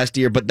tackles last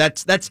year, but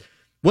that's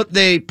what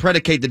they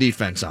predicate the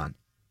defense on.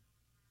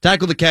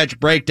 Tackle the catch,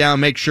 break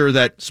down, make sure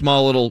that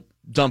small little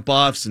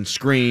dump-offs and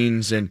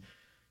screens and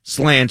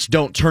slants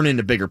don't turn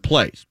into bigger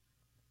plays.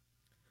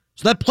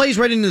 So that plays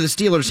right into the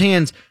Steelers'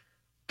 hands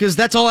because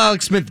that's all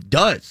Alex Smith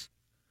does.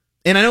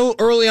 And I know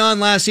early on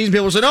last season,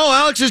 people said, oh,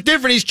 Alex is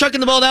different. He's chucking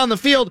the ball down the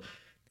field.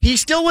 He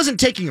still wasn't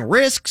taking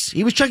risks.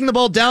 He was chucking the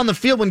ball down the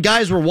field when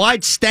guys were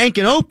wide,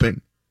 stanking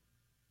open.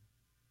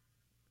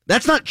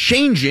 That's not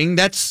changing.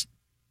 That's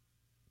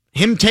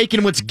him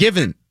taking what's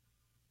given.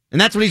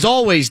 And that's what he's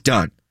always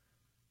done.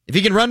 If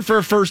he can run for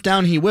a first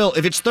down, he will.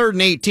 If it's 3rd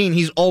and 18,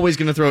 he's always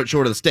going to throw it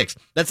short of the sticks.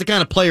 That's the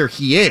kind of player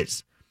he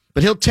is.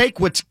 But he'll take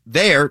what's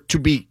there to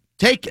be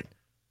taken.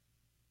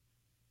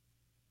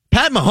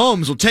 Pat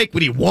Mahomes will take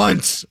what he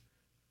wants.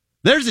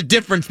 There's a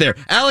difference there.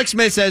 Alex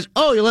Smith says,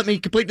 oh, you let me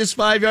complete this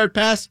 5-yard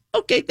pass?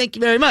 Okay, thank you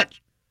very much.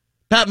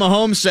 Pat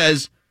Mahomes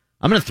says,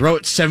 I'm going to throw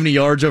it 70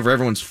 yards over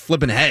everyone's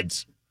flipping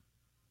heads.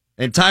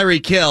 And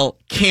Tyreek Hill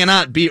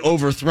cannot be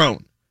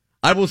overthrown.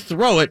 I will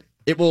throw it.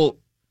 It will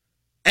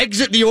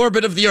exit the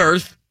orbit of the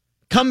earth,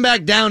 come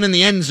back down in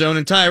the end zone,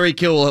 and Tyreek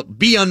Hill will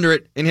be under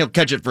it, and he'll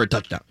catch it for a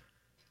touchdown.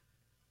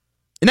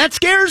 And that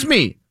scares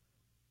me.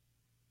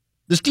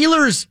 The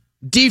Steelers'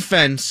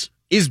 defense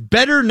is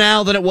better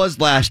now than it was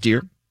last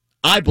year,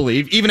 I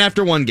believe, even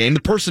after one game.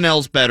 The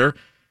personnel's better.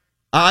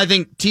 I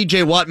think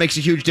T.J. Watt makes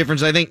a huge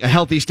difference. I think a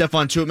healthy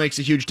Stephon Tuitt makes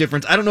a huge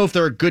difference. I don't know if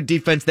they're a good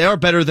defense. They are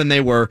better than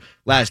they were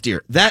last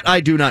year. That I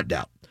do not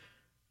doubt.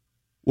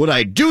 What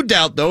I do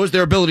doubt, though, is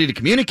their ability to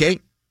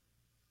communicate.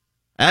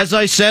 As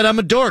I said, I'm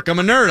a dork. I'm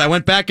a nerd. I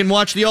went back and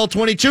watched the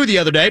All-22 the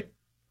other day.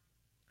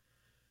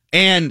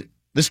 And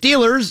the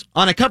Steelers,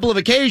 on a couple of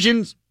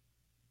occasions,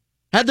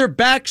 had their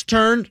backs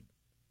turned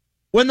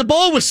when the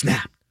ball was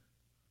snapped.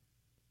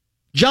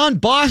 John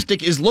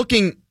Bostic is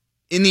looking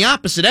in the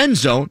opposite end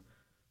zone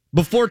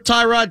before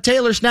Tyrod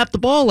Taylor snapped the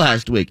ball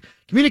last week.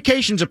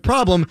 Communication's a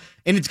problem,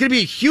 and it's going to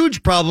be a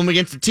huge problem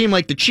against a team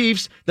like the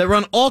Chiefs that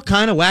run all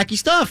kind of wacky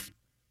stuff.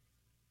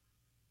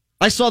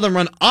 I saw them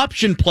run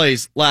option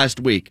plays last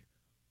week.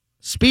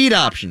 Speed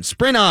options,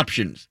 sprint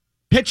options,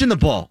 pitching the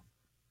ball,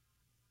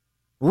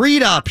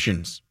 read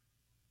options,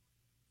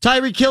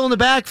 Tyreek Hill in the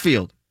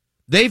backfield.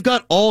 They've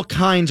got all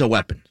kinds of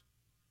weapons.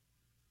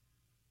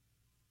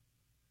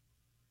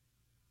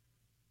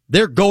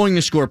 They're going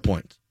to score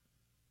points.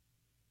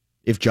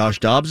 If Josh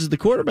Dobbs is the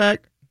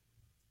quarterback,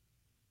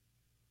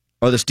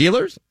 are the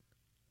Steelers?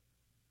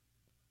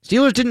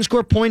 Steelers didn't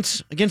score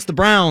points against the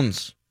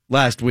Browns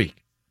last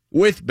week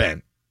with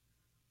Ben,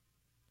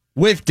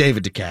 with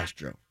David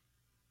DeCastro.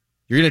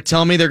 You're going to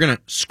tell me they're going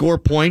to score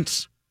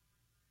points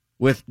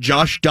with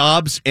Josh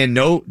Dobbs and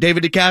no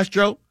David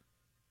DeCastro?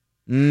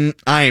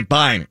 I ain't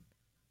buying it.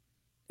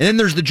 And then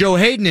there's the Joe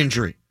Hayden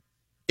injury.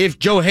 If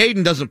Joe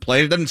Hayden doesn't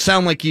play, it doesn't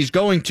sound like he's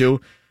going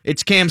to.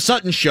 It's Cam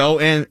Sutton's show,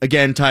 and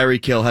again,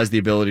 Tyreek Hill has the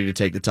ability to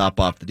take the top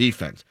off the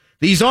defense.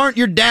 These aren't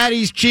your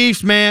daddy's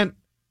Chiefs, man.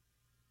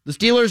 The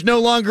Steelers no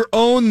longer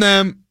own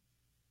them.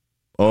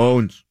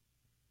 Owns.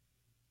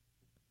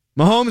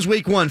 Mahomes,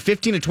 week 1,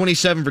 15 of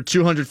 27 for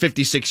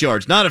 256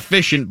 yards. Not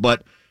efficient,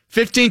 but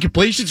 15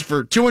 completions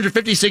for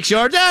 256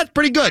 yards. That's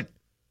pretty good.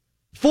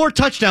 4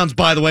 touchdowns,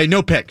 by the way,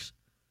 no picks.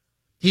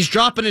 He's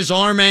dropping his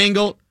arm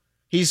angle.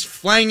 He's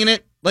flanging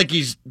it like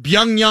he's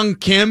Byung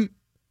Kim.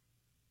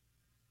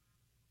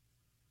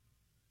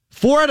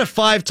 4 out of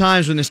 5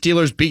 times when the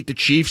Steelers beat the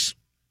Chiefs,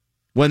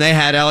 when they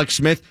had Alex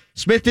Smith,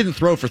 Smith didn't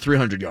throw for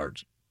 300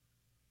 yards.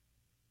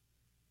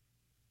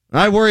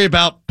 I worry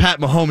about Pat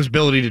Mahomes'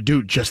 ability to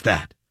do just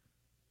that.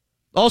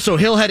 Also,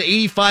 Hill had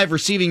 85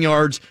 receiving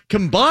yards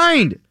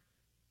combined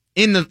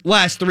in the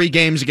last 3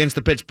 games against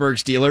the Pittsburgh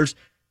Steelers.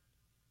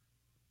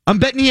 I'm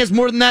betting he has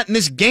more than that in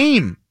this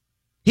game.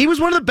 He was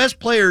one of the best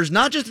players,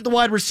 not just at the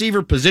wide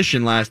receiver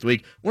position last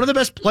week, one of the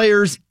best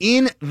players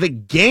in the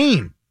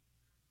game.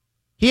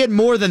 He had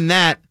more than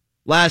that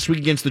last week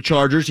against the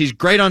Chargers. He's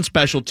great on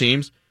special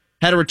teams,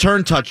 had a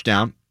return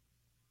touchdown.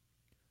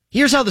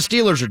 Here's how the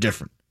Steelers are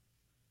different.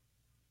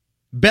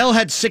 Bell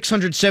had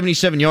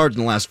 677 yards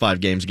in the last 5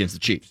 games against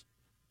the Chiefs.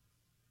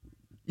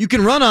 You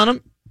can run on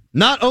him.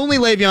 Not only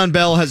Le'Veon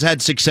Bell has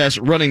had success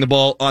running the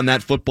ball on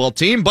that football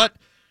team, but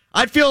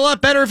I'd feel a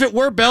lot better if it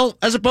were Bell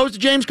as opposed to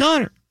James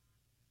Conner.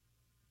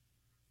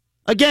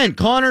 Again,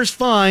 Conner's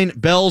fine.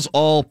 Bell's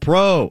all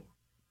pro.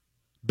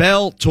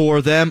 Bell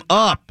tore them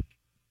up.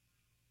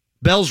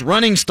 Bell's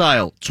running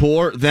style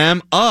tore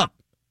them up.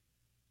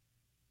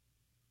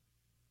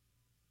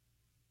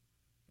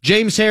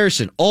 James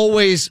Harrison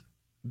always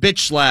bitch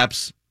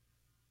slaps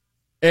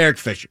Eric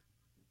Fisher.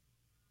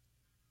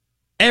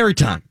 Every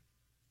time.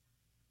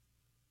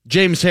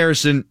 James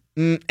Harrison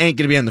ain't going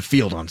to be on the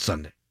field on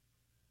Sunday.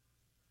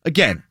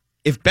 Again,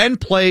 if Ben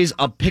plays,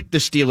 I'll pick the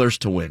Steelers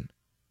to win.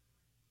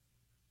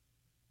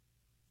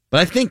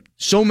 But I think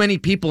so many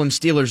people in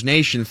Steelers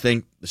Nation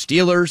think the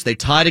Steelers, they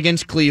tied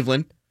against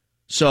Cleveland,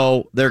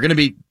 so they're going to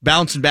be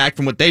bouncing back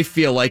from what they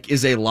feel like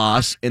is a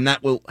loss, and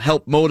that will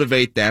help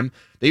motivate them.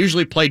 They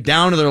usually play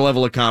down to their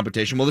level of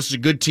competition. Well, this is a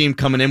good team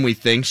coming in, we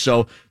think,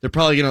 so they're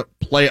probably going to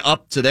play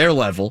up to their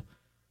level.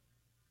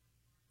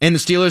 And the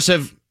Steelers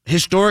have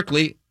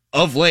historically,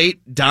 of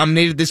late,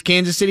 dominated this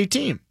Kansas City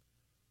team.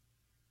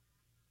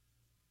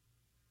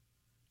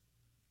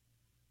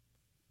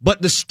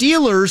 But the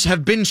Steelers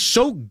have been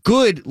so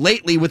good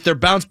lately with their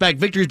bounce-back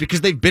victories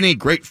because they've been a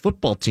great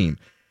football team.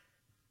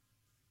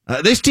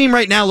 This team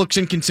right now looks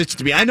inconsistent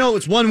to me. I know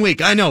it's 1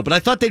 week, I know, but I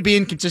thought they'd be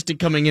inconsistent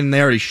coming in, and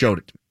they already showed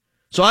it.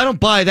 So I don't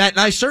buy that, and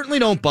I certainly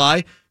don't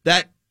buy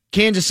that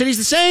Kansas City's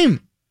the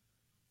same,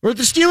 or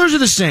the Steelers are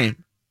the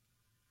same.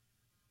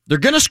 They're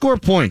going to score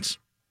points.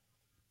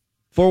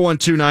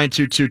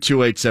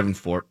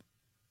 412-922-2874.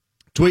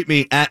 Tweet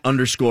me at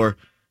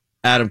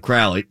 _Adam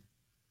Crowley.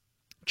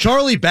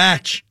 Charlie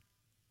Batch,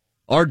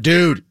 our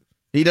dude,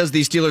 he does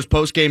the Steelers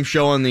postgame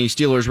show on the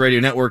Steelers Radio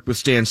Network with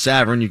Stan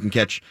Savran. You can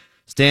catch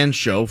Stan's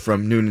show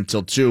from noon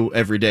until 2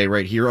 every day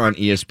right here on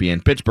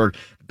ESPN Pittsburgh.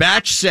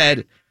 Batch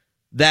said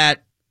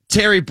that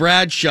Terry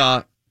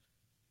Bradshaw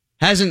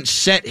hasn't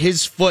set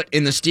his foot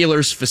in the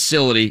Steelers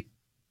facility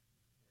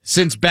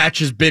since Batch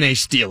has been a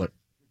Steeler,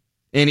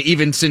 and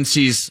even since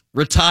he's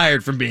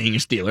retired from being a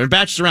Steeler. And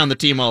Batch is around the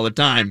team all the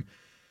time.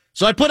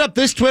 So I put up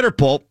this Twitter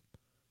poll.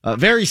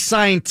 Very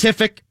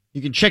scientific.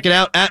 You can check it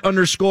out at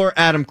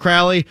 _Adam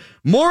Crowley.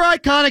 More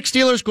iconic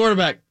Steelers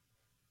quarterback,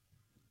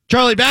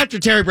 Charlie Batch or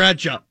Terry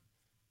Bradshaw?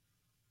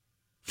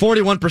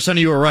 41% of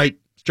you are right.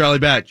 It's Charlie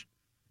Batch.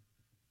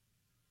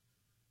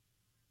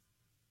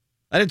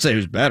 I didn't say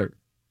who's better.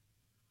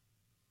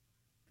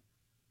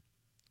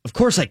 Of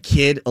course, I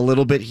kid a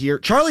little bit here.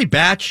 Charlie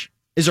Batch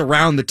is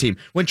around the team.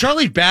 When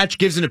Charlie Batch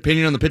gives an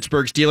opinion on the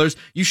Pittsburgh Steelers,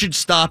 you should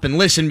stop and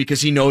listen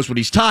because he knows what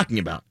he's talking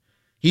about.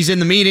 He's in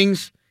the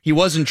meetings. He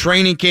was in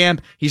training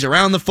camp. He's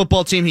around the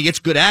football team. He gets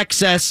good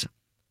access.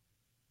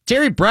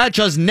 Terry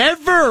Bradshaw's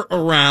never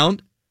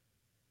around.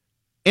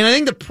 And I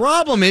think the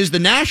problem is the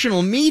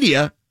national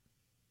media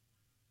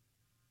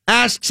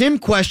asks him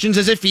questions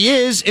as if he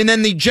is, and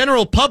then the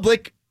general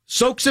public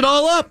soaks it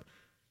all up.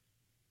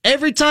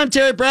 Every time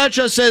Terry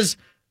Bradshaw says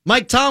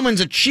Mike Tomlin's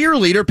a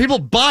cheerleader, people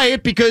buy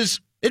it because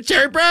it's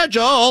Terry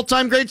Bradshaw,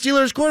 all-time great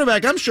Steelers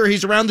quarterback. I'm sure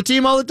he's around the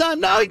team all the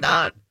time. No, he's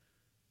not.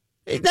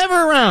 He's never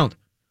around.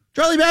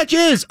 Charlie Batch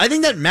is. I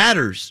think that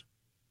matters.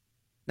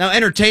 Now,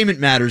 entertainment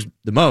matters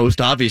the most,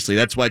 obviously.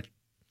 That's why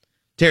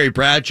Terry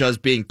Bradshaw is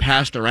being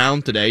passed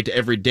around today to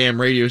every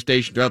damn radio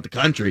station throughout the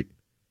country.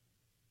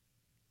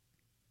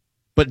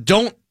 But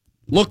don't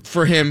look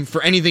for him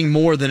for anything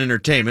more than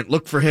entertainment. Don't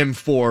look for him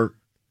for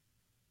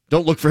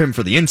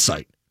the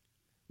insight.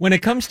 When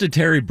it comes to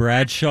Terry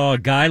Bradshaw, a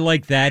guy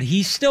like that,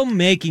 he's still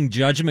making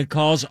judgment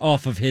calls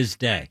off of his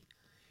day.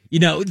 You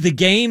know, the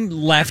game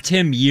left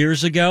him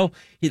years ago.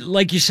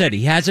 Like you said,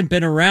 he hasn't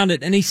been around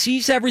it, and he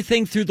sees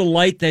everything through the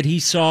light that he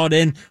saw it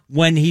in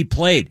when he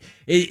played.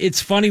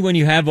 It's funny when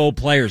you have old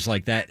players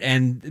like that,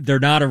 and they're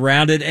not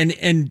around it.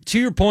 And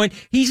to your point,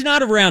 he's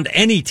not around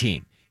any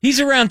team. He's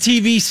around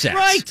TV sets.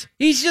 Right.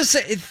 He's just,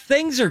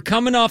 things are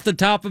coming off the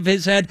top of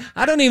his head.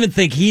 I don't even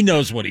think he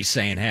knows what he's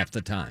saying half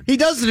the time. He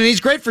doesn't, and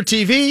he's great for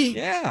TV.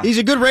 Yeah. He's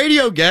a good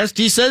radio guest.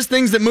 He says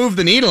things that move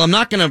the needle. I'm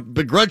not going to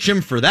begrudge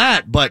him for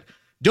that, but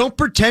don't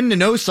pretend to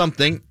know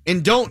something,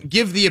 and don't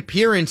give the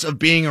appearance of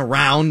being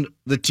around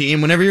the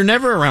team whenever you're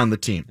never around the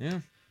team.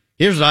 Yeah.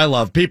 Here's what I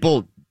love.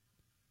 People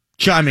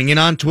chiming in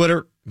on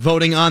Twitter,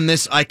 voting on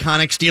this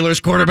iconic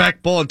Steelers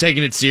quarterback poll and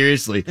taking it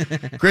seriously.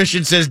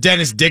 Christian says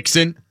Dennis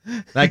Dixon.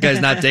 That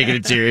guy's not taking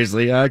it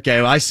seriously.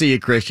 Okay, well, I see you,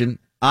 Christian.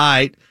 All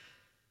right.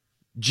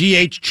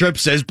 GH Tripp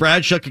says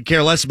Bradshaw could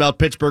care less about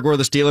Pittsburgh or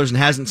the Steelers and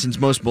hasn't since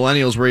most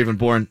millennials were even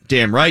born.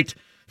 Damn right.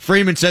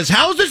 Freeman says,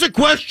 how is this a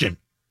question?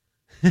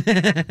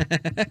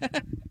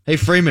 Hey,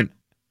 Freeman,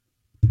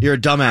 you're a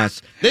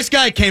dumbass. This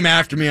guy came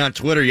after me on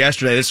Twitter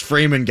yesterday, this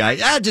Freeman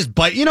guy. Just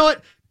bite. You know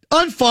what?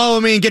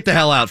 Unfollow me and get the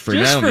hell out,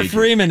 Freeman. Just for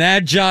Freeman,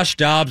 add Josh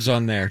Dobbs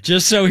on there,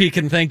 just so he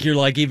can think you're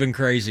like even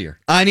crazier.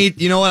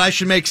 You know what? I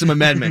should make some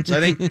amendments.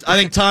 I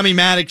think Tommy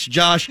Maddox,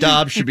 Josh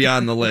Dobbs should be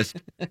on the list.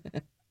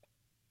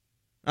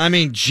 I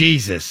mean,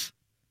 Jesus.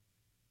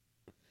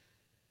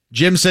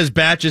 Jim says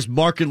Batch is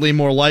markedly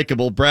more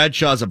likable.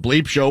 Bradshaw's a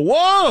bleep show.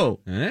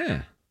 Whoa!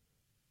 Yeah.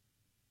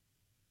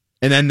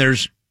 And then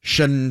there's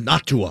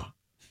Shanatua,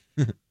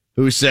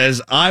 who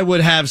says, I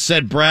would have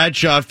said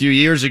Bradshaw a few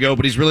years ago,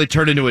 but he's really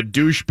turned into a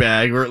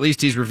douchebag, or at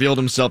least he's revealed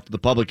himself to the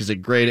public as a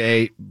grade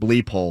A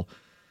bleep hole.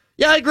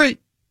 Yeah, I agree.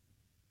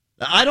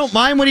 I don't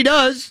mind what he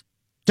does,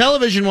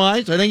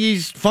 television-wise. I think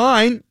he's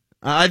fine.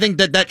 I think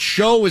that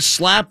show is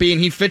slappy and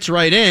he fits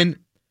right in.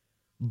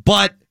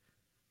 But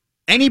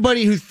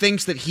anybody who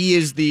thinks that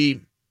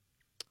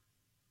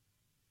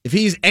if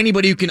he's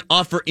anybody who can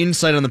offer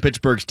insight on the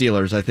Pittsburgh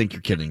Steelers, I think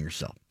you're kidding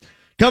yourself.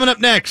 Coming up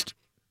next,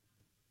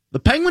 the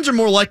Penguins are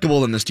more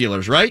likable than the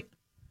Steelers, right?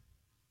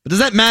 But does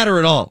that matter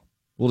at all?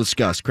 We'll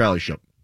discuss. Crowley Show.